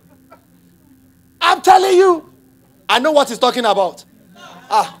 telling you. I know what he's talking about.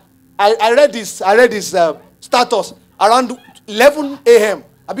 I read this status around 11 a.m.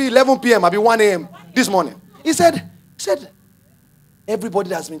 I'll be 11 p.m. I'll be 1 a.m. this morning. He said, everybody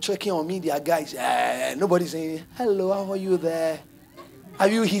that's been checking on me, their guys, nobody's saying, hello, how are you there? Are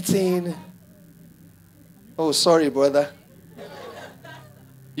you hitting? Oh, sorry, brother.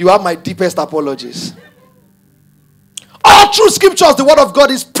 You have my deepest apologies. All true scriptures, the word of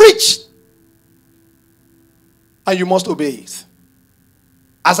God is preached. And you must obey it.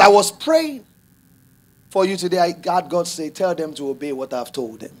 As I was praying for you today, I heard God say, tell them to obey what I've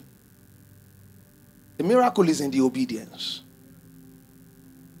told them. The miracle is in the obedience.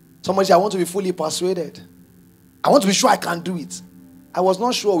 Somebody said, I want to be fully persuaded. I want to be sure I can do it. I was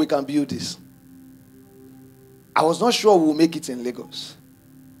not sure we can build this. I was not sure we'll make it in Lagos.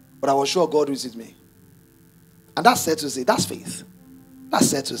 But I was sure God was with me. And that settles it. That's faith. That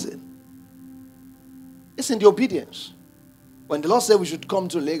settles it. It's in the obedience. When the Lord said we should come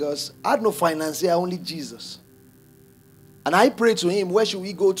to Lagos, I had no financier, only Jesus. And I prayed to him, where should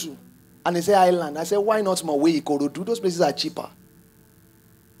we go to? And he said, Island. I said, why not Maui, Ikorodu? Those places are cheaper.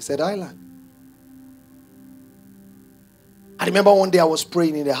 He said, Island. I remember one day I was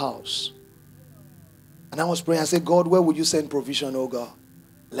praying in the house. And I was praying. I said, God, where will you send provision, oh God?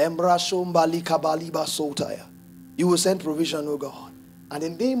 You will send provision, oh God. And the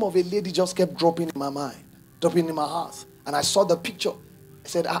name of a lady just kept dropping in my mind, dropping in my heart. And I saw the picture. I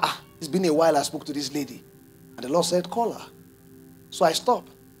said, it's been a while I spoke to this lady. And the Lord said, call her. So I stopped.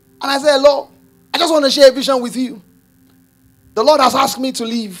 And I said, Lord, I just want to share a vision with you. The Lord has asked me to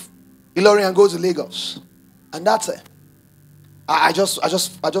leave Ilorin and go to Lagos. And that's it. I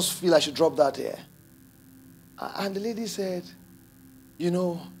just feel I should drop that here. And the lady said, you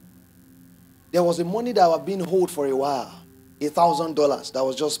know, there was a money that I've been hold for a while. $1,000 that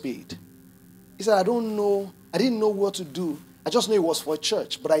was just paid. He said, I didn't know what to do. I just knew it was for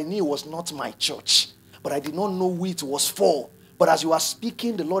church, but I knew it was not my church. But I did not know who it was for. But as you were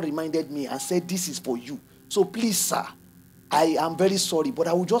speaking, the Lord reminded me and said, this is for you. So please, sir, I am very sorry, but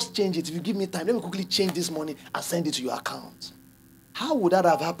I will just change it. If you give me time, let me quickly change this money and send it to your account. How would that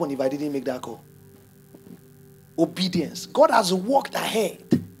have happened if I didn't make that call? Obedience. God has walked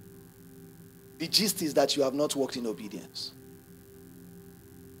ahead. The gist is that you have not walked in obedience.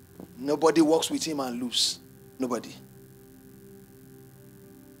 Nobody walks with him and lose. Nobody.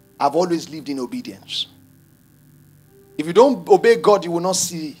 I've always lived in obedience. If you don't obey God, you will not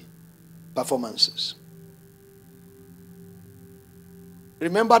see performances.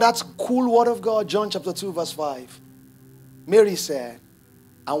 Remember that cool word of God, John chapter 2 verse 5. Mary said,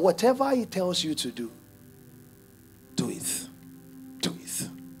 and whatever he tells you to do, do it. Do it.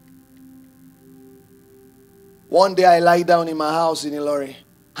 One day I lie down in my house in Ilorin,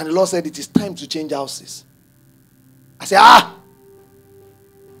 and the Lord said, it is time to change houses. I said,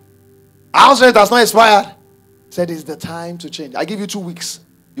 house rent has not expired. He said, it's the time to change. I give you 2 weeks.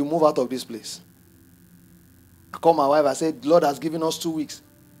 You move out of this place. I called my wife. I said, the Lord has given us 2 weeks.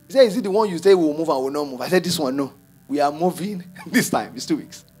 He said, is it the one you say we'll move and we'll not move? I said, this one, no. We are moving this time. It's 2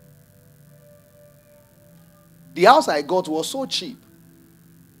 weeks. The house I got was so cheap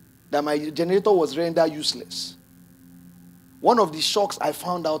that my generator was rendered useless. One of the shocks I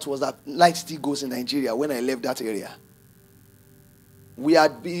found out was that light still goes in Nigeria when I left that area.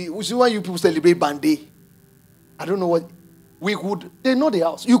 You see when you people celebrate Bande, I don't know what, they know the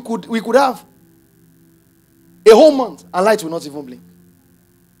house. We could have a whole month and light will not even blink.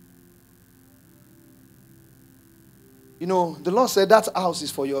 You know, the Lord said that house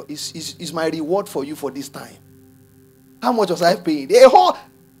is for your, is my reward for you for this time. How much was I paying? A whole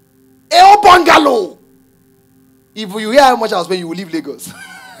bungalow. If you hear how much I was paying, you will leave Lagos.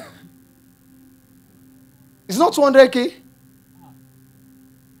 It's not 200K.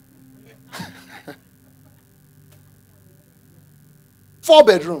 Four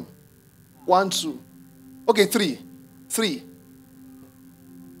bedroom. 1, 2. Okay, 3.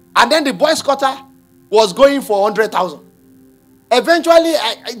 And then the boys' quarter was going for 100,000. Eventually,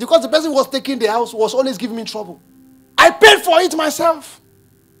 because the person who was taking the house was always giving me trouble. I paid for it myself.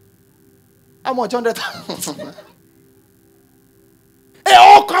 How much? 100,000. A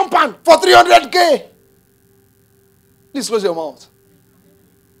whole compound for 300K. Please close your mouth.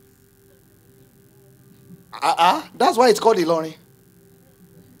 That's why it's called Ilorin.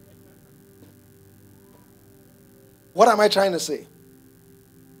 What am I trying to say?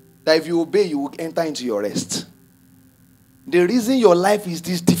 That if you obey, you will enter into your rest. The reason your life is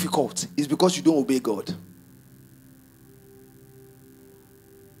this difficult is because you don't obey God.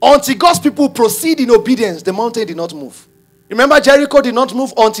 Until God's people proceed in obedience, the mountain did not move. Remember, Jericho did not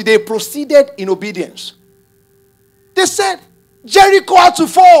move until they proceeded in obedience. They said, Jericho had to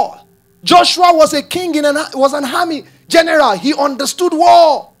fall. Joshua was a king, was an army general. He understood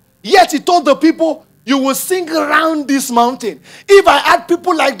war. Yet he told the people, you will sing around this mountain. If I had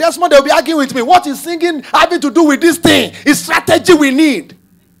people like Desmond, they'll be arguing with me. What is singing having to do with this thing? It's strategy we need.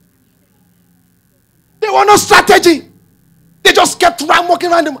 They were no strategy. They just kept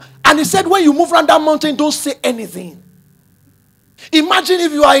walking around them. And he said, when you move around that mountain, don't say anything. Imagine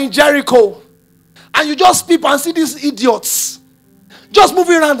if you are in Jericho and you just peep and see these idiots just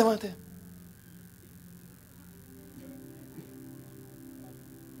moving around the mountain.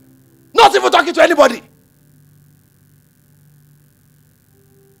 Not even talking to anybody.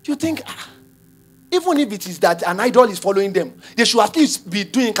 You think, even if it is that an idol is following them, they should at least be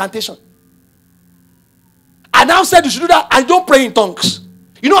doing incantation. I now said you should do that and don't pray in tongues.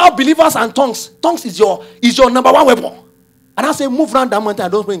 You know how believers and tongues is your number one weapon. And I say move around that mountain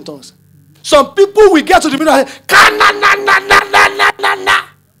and don't pray in tongues. Some people will get to the middle and say, na.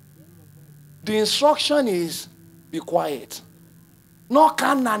 The instruction is be quiet. No,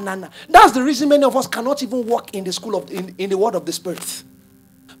 na. That's the reason many of us cannot even walk in the school of in the word of the Spirit.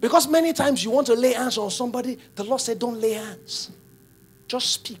 Because many times you want to lay hands on somebody, the Lord said, don't lay hands.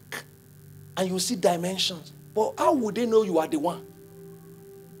 Just speak. And you will see dimensions. But how would they know you are the one?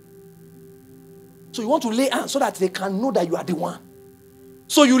 So you want to lay hands so that they can know that you are the one.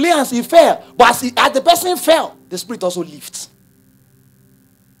 So you lay hands, he fell. But as the person fell, the Spirit also lifts.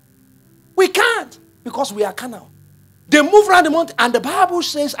 We can't because we are carnal. They move around the mountain and the Bible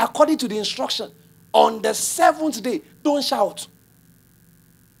says, according to the instruction, on the seventh day, don't shout.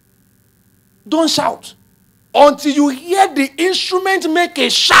 Don't shout. Until you hear the instrument make a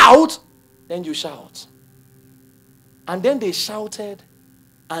shout, then you shout. And then they shouted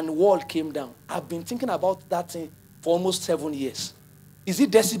and wall came down. I've been thinking about that thing for almost 7 years. Is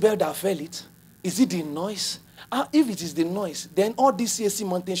it decibel that fell it? Is it the noise? If it is the noise, then all these CSC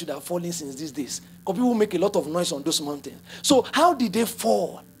mountains should have fallen since these days. Because people make a lot of noise on those mountains. So how did they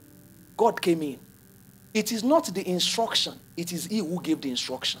fall? God came in. It is not the instruction. It is he who gave the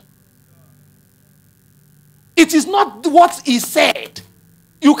instruction. It is not what he said.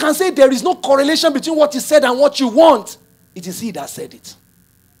 You can say there is no correlation between what he said and what you want. It is he that said it.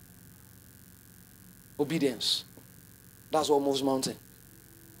 Obedience. That's what moves mountain.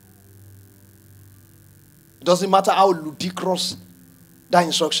 It doesn't matter how ludicrous that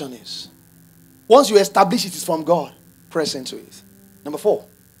instruction is. Once you establish it is from God, press into it. Number 4.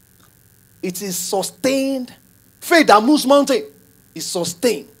 It is sustained. Faith that moves mountain is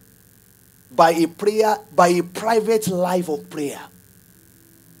sustained by a private life of prayer.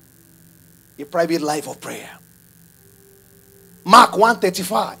 A private life of prayer. Mark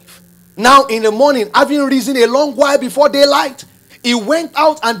 1:35. Now in the morning, having risen a long while before daylight, he went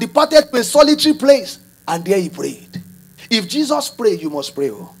out and departed to a solitary place, and there he prayed. If Jesus prayed, you must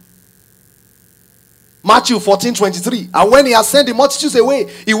pray. Matthew 14:23. And when he had sent the multitudes away,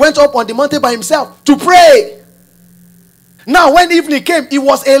 he went up on the mountain by himself to pray. Now when evening came, he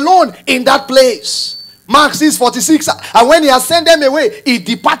was alone in that place. Mark 6:46. And when he had sent them away, he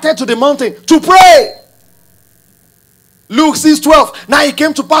departed to the mountain to pray. Luke 6:12. Now it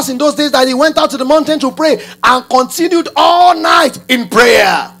came to pass in those days that he went out to the mountain to pray and continued all night in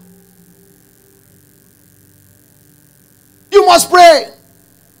prayer. You must pray.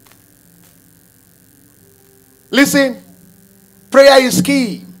 Listen, prayer is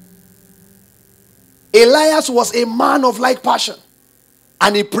key. Elias was a man of like passion,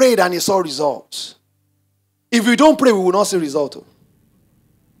 and he prayed and he saw results. If we don't pray, we will not see results. Do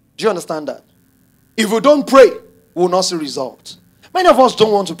you understand that? If we don't pray, we will not see results. Many of us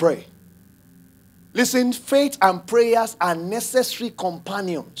don't want to pray. Listen, faith and prayers are necessary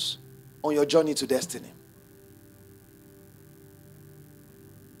companions on your journey to destiny.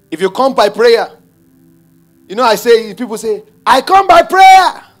 If you come by prayer, you know, people say, I come by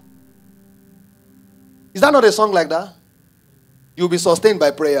prayer. Is that not a song like that? You'll be sustained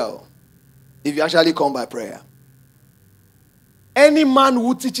by prayer if you actually come by prayer. Any man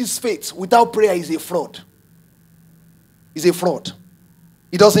who teaches faith without prayer is a fraud. Is a fraud.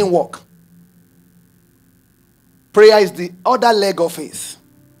 It doesn't work. Prayer is the other leg of faith.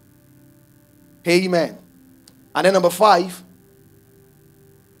 Amen. And then number 5,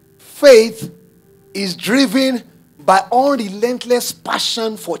 faith is driven by unrelentless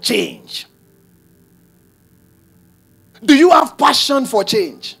passion for change. Do you have passion for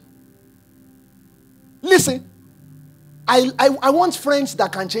change? Listen, I want friends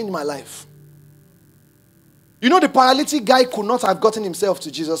that can change my life. You know, the paralytic guy could not have gotten himself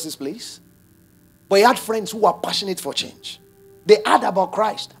to Jesus' place. But he had friends who were passionate for change. They heard about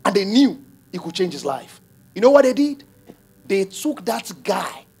Christ and they knew he could change his life. You know what they did? They took that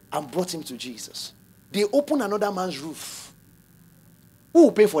guy and brought him to Jesus. They opened another man's roof. Who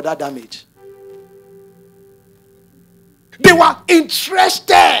will pay for that damage? They were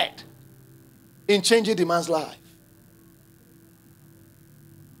interested in changing the man's life.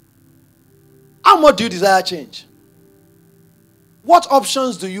 How much do you desire change? What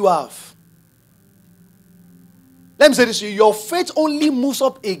options do you have? Let me say this to you. Your faith only moves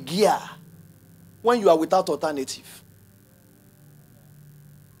up a gear when you are without alternative.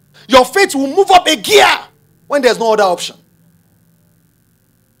 Your faith will move up a gear when there's no other option.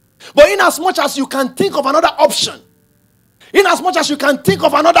 But in as much as you can think of another option, in as much as you can think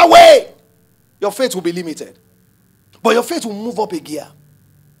of another way, your faith will be limited. But your faith will move up a gear.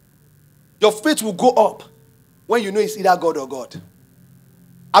 Your faith will go up when you know it's either God or God.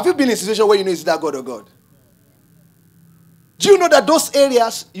 Have you been in a situation where you know it's either God or God? Do you know that those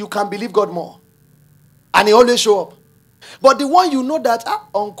areas you can believe God more? And he always show up. But the one you know that,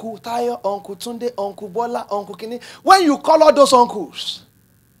 Uncle Tayo, Uncle Tunde, Uncle Bola, Uncle Kini, when you call all those uncles,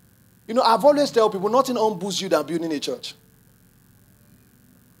 you know, I've always tell people, nothing unboosts you than building a church.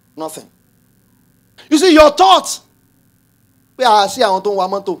 Nothing. You see, your thoughts. This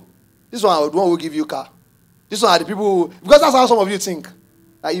one will give you a car. This one are the people who, because that's how some of you think.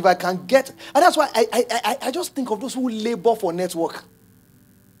 Like if I can get, and that's why I just think of those who labor for network.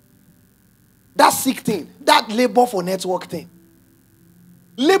 That sick thing, that labor for network thing.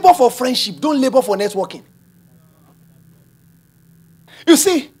 Labor for friendship, don't labor for networking. You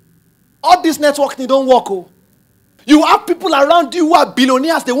see, all this networking don't work. Oh. You have people around you who are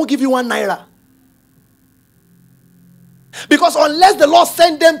billionaires, they won't give you 1 naira. Because unless the Lord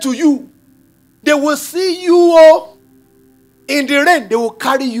send them to you, they will see you in the rain. They will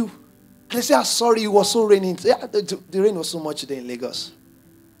carry you. And they say, sorry, it was so raining. Yeah, the rain was so much today in Lagos.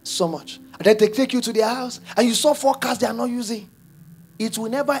 So much. And then they take you to their house. And you saw 4 cars they are not using. It will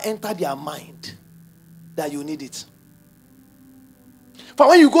never enter their mind that you need it. But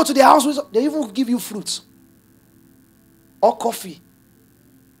when you go to their house, they even give you fruits. Or coffee.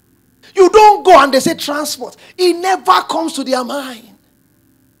 You don't go and they say transport. It never comes to their mind.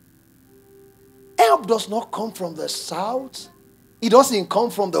 Help does not come from the south. It doesn't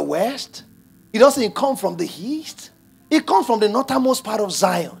come from the west. It doesn't come from the east. It comes from the northernmost part of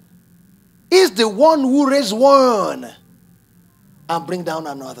Zion. He's the one who raised one and bring down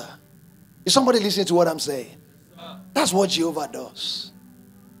another. Is somebody listening to what I'm saying? That's what Jehovah does.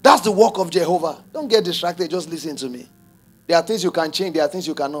 That's the work of Jehovah. Don't get distracted. Just listen to me. There are things you can change. There are things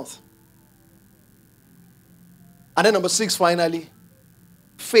you cannot. And then number 6, finally,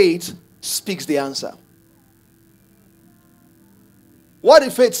 faith speaks the answer. What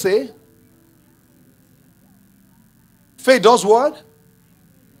did faith say? Faith does what?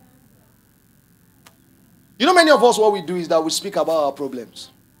 You know, many of us, what we do is that we speak about our problems.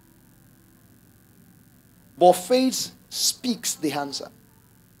 But faith speaks the answer.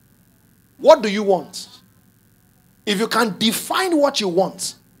 What do you want? If you can define what you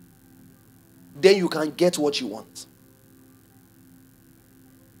want, then you can get what you want.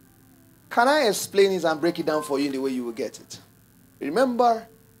 Can I explain it and break it down for you in the way you will get it? Remember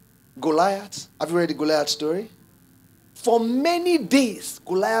Goliath? Have you read the Goliath story? For many days,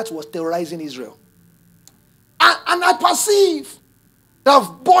 Goliath was terrorizing Israel. And I perceive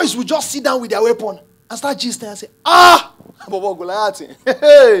that boys would just sit down with their weapon and start gisting and say, Baba Goliath.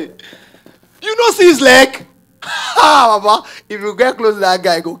 Hey, you know see his leg? Baba, if you get close to that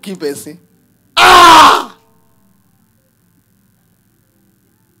guy, go keep it.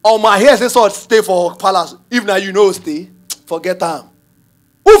 On my hair, say so stay for palace. If now you know stay, forget him.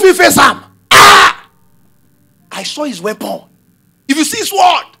 Who will face him? I saw his weapon. If you see his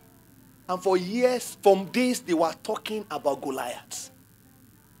sword. And for years, from days, they were talking about Goliath.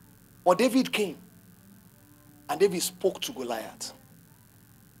 But David came. And David spoke to Goliath.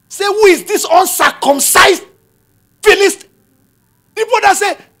 Say, who is this uncircumcised Philistine? The brother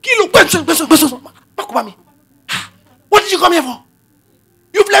said, what did you come here for?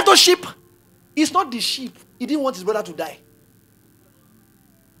 You've left those sheep. It's not the sheep. He didn't want his brother to die.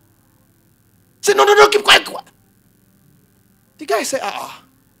 Say, no, keep quiet. The guy said,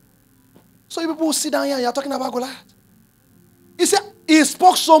 So you people sit down here and you're talking about Goliath. He said, he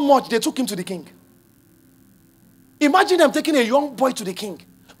spoke so much, they took him to the king. Imagine them taking a young boy to the king.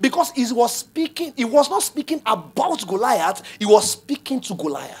 Because he was not speaking about Goliath, he was speaking to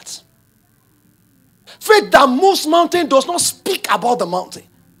Goliath. Faith that moves mountain does not speak about the mountain.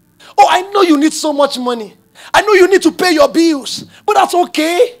 Oh, I know you need so much money. I know you need to pay your bills. But that's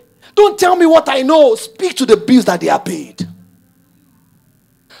okay. Don't tell me what I know. Speak to the bills that they are paid.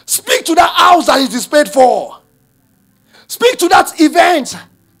 Speak to that house that it is paid for. Speak to that event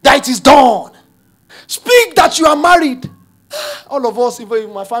that it is done. Speak that you are married. All of us, even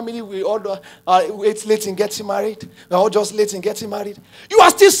in my family, we all wait late in getting married. We're all just late in getting married. You are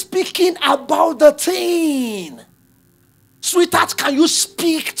still speaking about the thing. Sweetheart, can you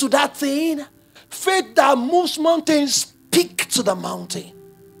speak to that thing? Faith that moves mountains, speak to the mountain.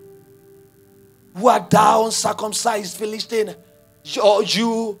 Who are thou, uncircumcised Philistine?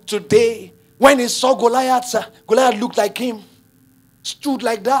 You today, when he saw Goliath, Goliath looked like him, stood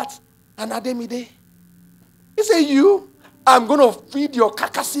like that, and Ademide. He said, I'm going to feed your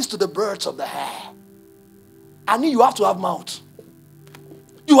carcasses to the birds of the air. I mean, you have to have mouth.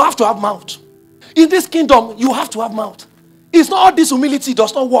 You have to have mouth. In this kingdom, you have to have mouth. It's not all this humility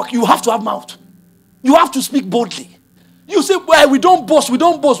does not work. You have to have mouth. You have to speak boldly. You say, well, we don't boast, we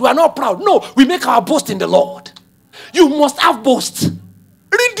are not proud. No, we make our boast in the Lord. You must have boast.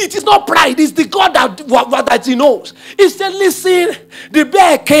 Read it, it's not pride, it's the God that he knows. He said, listen, the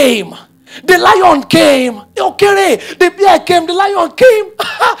bear came. The lion came. Okay, the bear came, the lion came.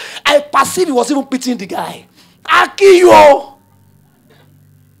 I perceive he was even pitying the guy. Akiyo.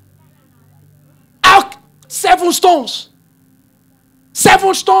 7 stones.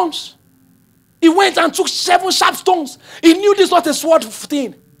 7 stones. He went and took 7 sharp stones. He knew this was not a sword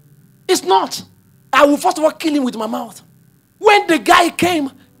thing. It's not. I will first of all kill him with my mouth. When the guy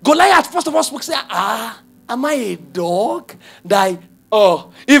came, Goliath first of all spoke, said, am I a dog?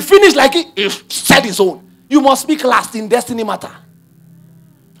 He finished like he said his own. You must speak last in destiny matter.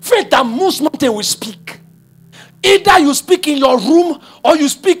 Faith that moves mountain will speak. Either you speak in your room or you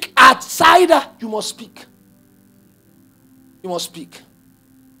speak outside, you must speak. You must speak.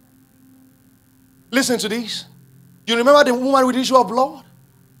 Listen to this. You remember the woman with the issue of blood?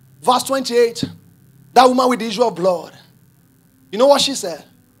 Verse 28. That woman with the issue of blood. You know what she said?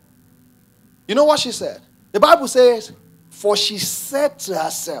 You know what she said? The Bible says, for she said to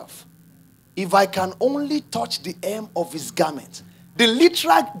herself, if I can only touch the hem of his garment. The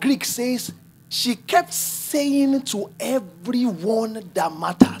literal Greek says, she kept saying to everyone that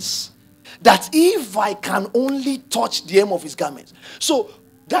matters, that if I can only touch the hem of his garment. So,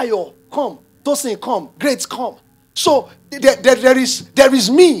 Dayo, come. Tosin, come. Great, come. So, there is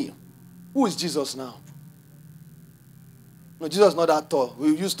me. Who is Jesus now? No, Jesus is not that tall.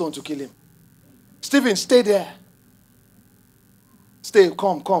 We use stone to kill him. Stephen, stay there. Stay,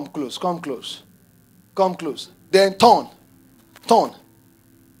 come close, come close. Come close. Then turn. Turn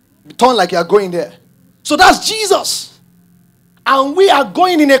like you are going there. So that's Jesus. And we are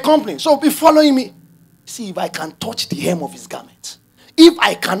going in a company. So be following me. See if I can touch the hem of his garment. If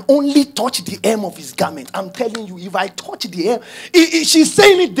I can only touch the hem of his garment, I'm telling you, if I touch the hem, she's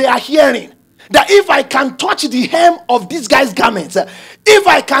saying it, they are hearing. That if I can touch the hem of this guy's garment, if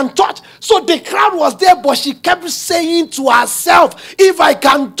I can touch. So the crowd was there, but she kept saying to herself, if I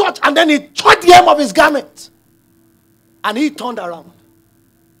can touch, and then he touched the hem of his garment. And he turned around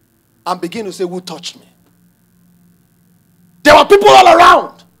and began to say, who touched me? There were people all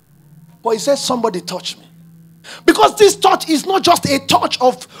around. But he said, somebody touched me. Because this touch is not just a touch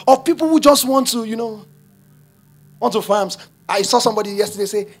of people who just want to, want to farms. I saw somebody yesterday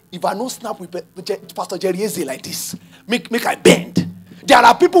say, if I no snap with Pastor Jerry Eze like this, make I bend. There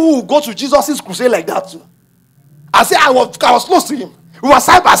are people who go to Jesus' crusade like that too. I say, I was close to him. We were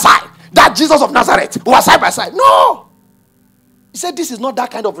side by side. That Jesus of Nazareth, we were side by side. No! He said, this is not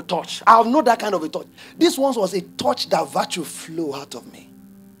that kind of a touch. I have not that kind of a touch. This one was a touch that virtue flow out of me.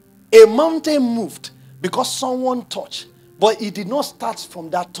 A mountain moved because someone touched. But it did not start from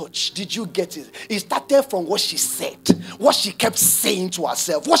that touch. Did you get it? It started from what she said. What she kept saying to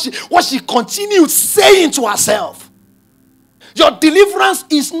herself. What she continued saying to herself. Your deliverance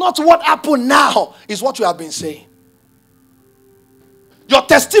is not what happened now. It's what you have been saying. Your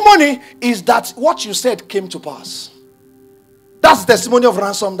testimony is that what you said came to pass. That's the testimony of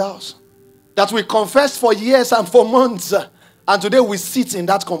Ransomed House. That we confessed for years and for months. And today we sit in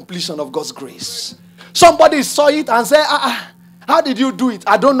that completion of God's grace. Somebody saw it and said, how did you do it?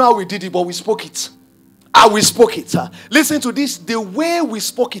 I don't know how we did it, but we spoke it. We spoke it. Listen to this. The way we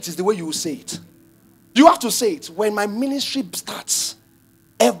spoke it is the way you will say it. You have to say it. When my ministry starts,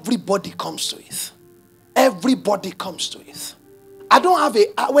 everybody comes to it. Everybody comes to it. I don't have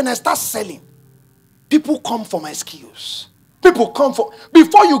when I start selling, people come for my skills. People come for,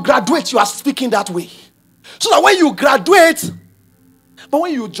 before you graduate, you are speaking that way. So that when you graduate, but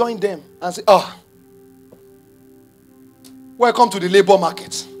when you join them and say, welcome to the labor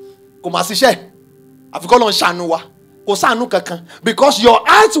market. Because your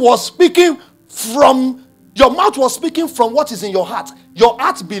heart was speaking from, your mouth was speaking from what is in your heart. Your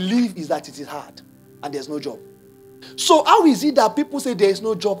heart belief is that it is hard and there's no job. So how is it that people say there is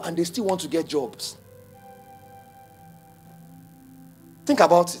no job and they still want to get jobs? Think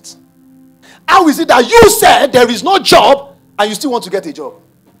about it. How is it that you said there is no job and you still want to get a job?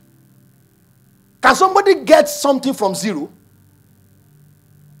 Can somebody get something from zero?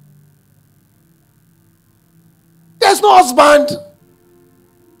 There's no husband.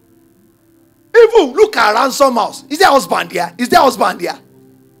 Even look at Ransom House. Is there a husband here? Is there a husband here?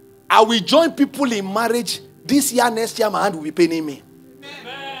 I will join people in marriage this year, next year, my hand will be paying me.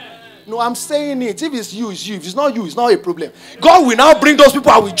 Amen. No, I'm saying it. If it's you, it's you. If it's not you, it's not a problem. God will now bring those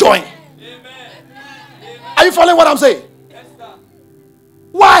people I will join. Amen. Are you following what I'm saying? Yes, sir.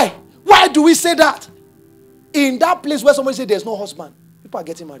 Why? Why do we say that? In that place where somebody says there's no husband, people are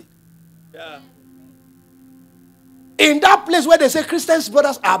getting married. Yeah. In that place where they say Christian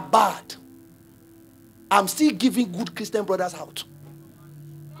brothers are bad, I'm still giving good Christian brothers out.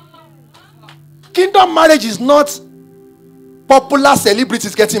 Kingdom marriage is not popular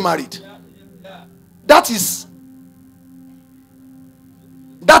celebrities getting married. That is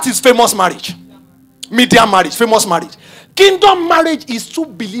famous marriage. Media marriage, famous marriage. Kingdom marriage is two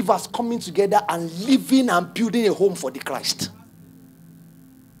believers coming together and living and building a home for the Christ.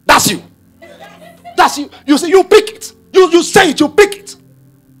 That's you. That's you. You say, you pick it. You say it, you pick it.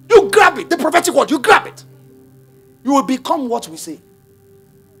 You grab it. The prophetic word, you grab it. You will become what we say.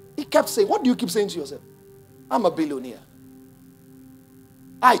 He kept saying, what do you keep saying to yourself? I'm a billionaire.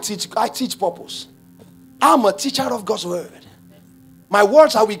 I teach purpose. I'm a teacher of God's word. My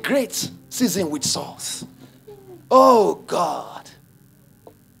words are with great seasoned with salt. Oh God.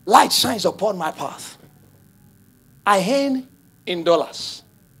 Light shines upon my path. I earn in dollars.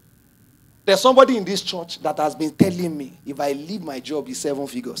 There's somebody in this church that has been telling me if I leave my job, it's 7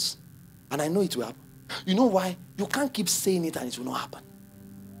 figures. And I know it will happen. You know why? You can't keep saying it and it will not happen.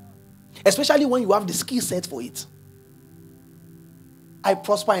 Especially when you have the skill set for it. I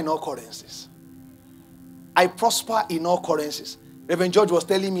prosper in all currencies. I prosper in all currencies. Reverend George was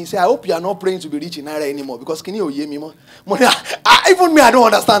telling me, he said, I hope you are not praying to be rich in Naira anymore. Because can you hear me more? Even me, I don't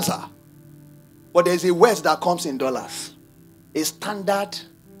understand, sir. But there's a word that comes in dollars. A standard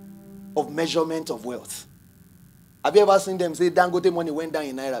of measurement of wealth. Have you ever seen them say Dangote money went down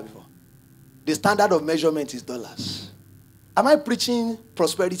in Naira before? The standard of measurement is dollars. Am I preaching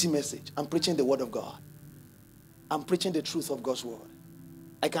prosperity message? I'm preaching the word of God. I'm preaching the truth of God's word.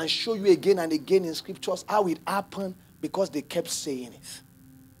 I can show you again and again in scriptures how it happened because they kept saying it.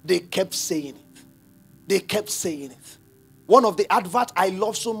 They kept saying it. They kept saying it. One of the adverts I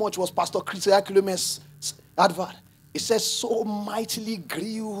love so much was Pastor Chris Yakuleme's advert. It says, so mightily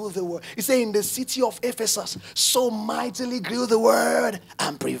grew the word. It says, in the city of Ephesus, so mightily grew the word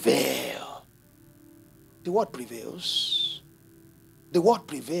and prevailed. The word prevails. The word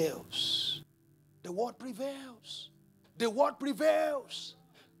prevails. The word prevails. The word prevails.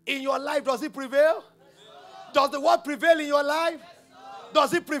 In your life, does it prevail? Does the word prevail in your life?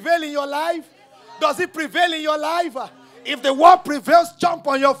 Does it prevail in your life? Does it prevail in your life? If the word prevails, jump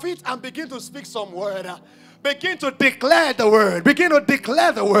on your feet and begin to speak some word. Begin to declare the word. Begin to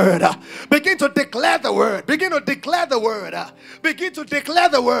declare the word. Begin to declare the word. Begin to declare the word. Begin to declare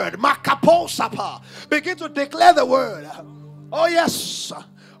the word. Makapo sapa. Begin to declare the word. Oh yes.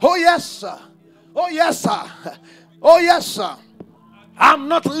 Oh yes. Oh yes. Oh yes. I'm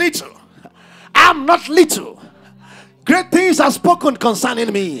not little. I'm not little. Great things are spoken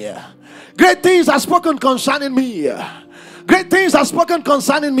concerning me. Great things are spoken concerning me. Great things are spoken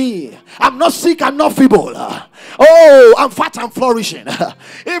concerning me. I'm not sick, I'm not feeble. Oh, I'm fat and flourishing.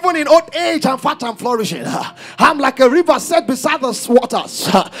 Even in old age, I'm fat and flourishing. I'm like a river set beside the waters.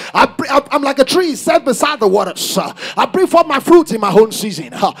 I'm like a tree set beside the waters. I bring forth my fruit in my own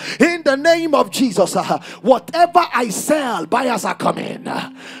season. In the name of Jesus, whatever I sell, buyers are coming.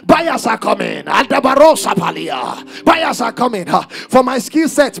 Buyers are coming. Buyers are coming. For my skill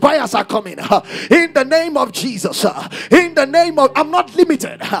sets, buyers are coming. In the name of Jesus. In the name of, I'm not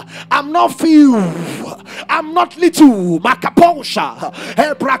limited. I'm not few. I'm not little.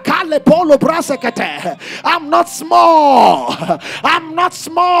 I'm not small. I'm not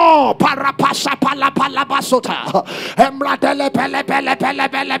small.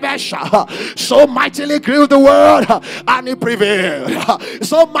 So mightily grew the word and it prevailed.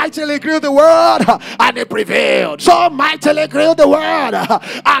 So mightily grew the word and it prevailed. So mightily grew the word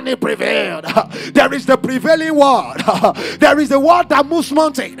and it prevailed. There is the prevailing word. There is the word that moves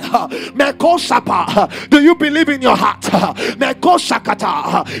mountain. Do Do you believe in your heart?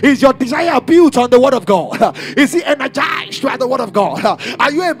 Is your desire built on the word of God? Is it energized by the word of God?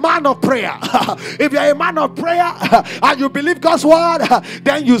 Are you a man of prayer? If you're a man of prayer and you believe God's word,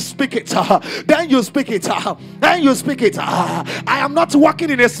 then you speak it. Then you speak it. Then you speak it. I am not working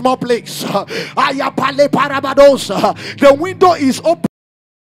in a small place. The window is open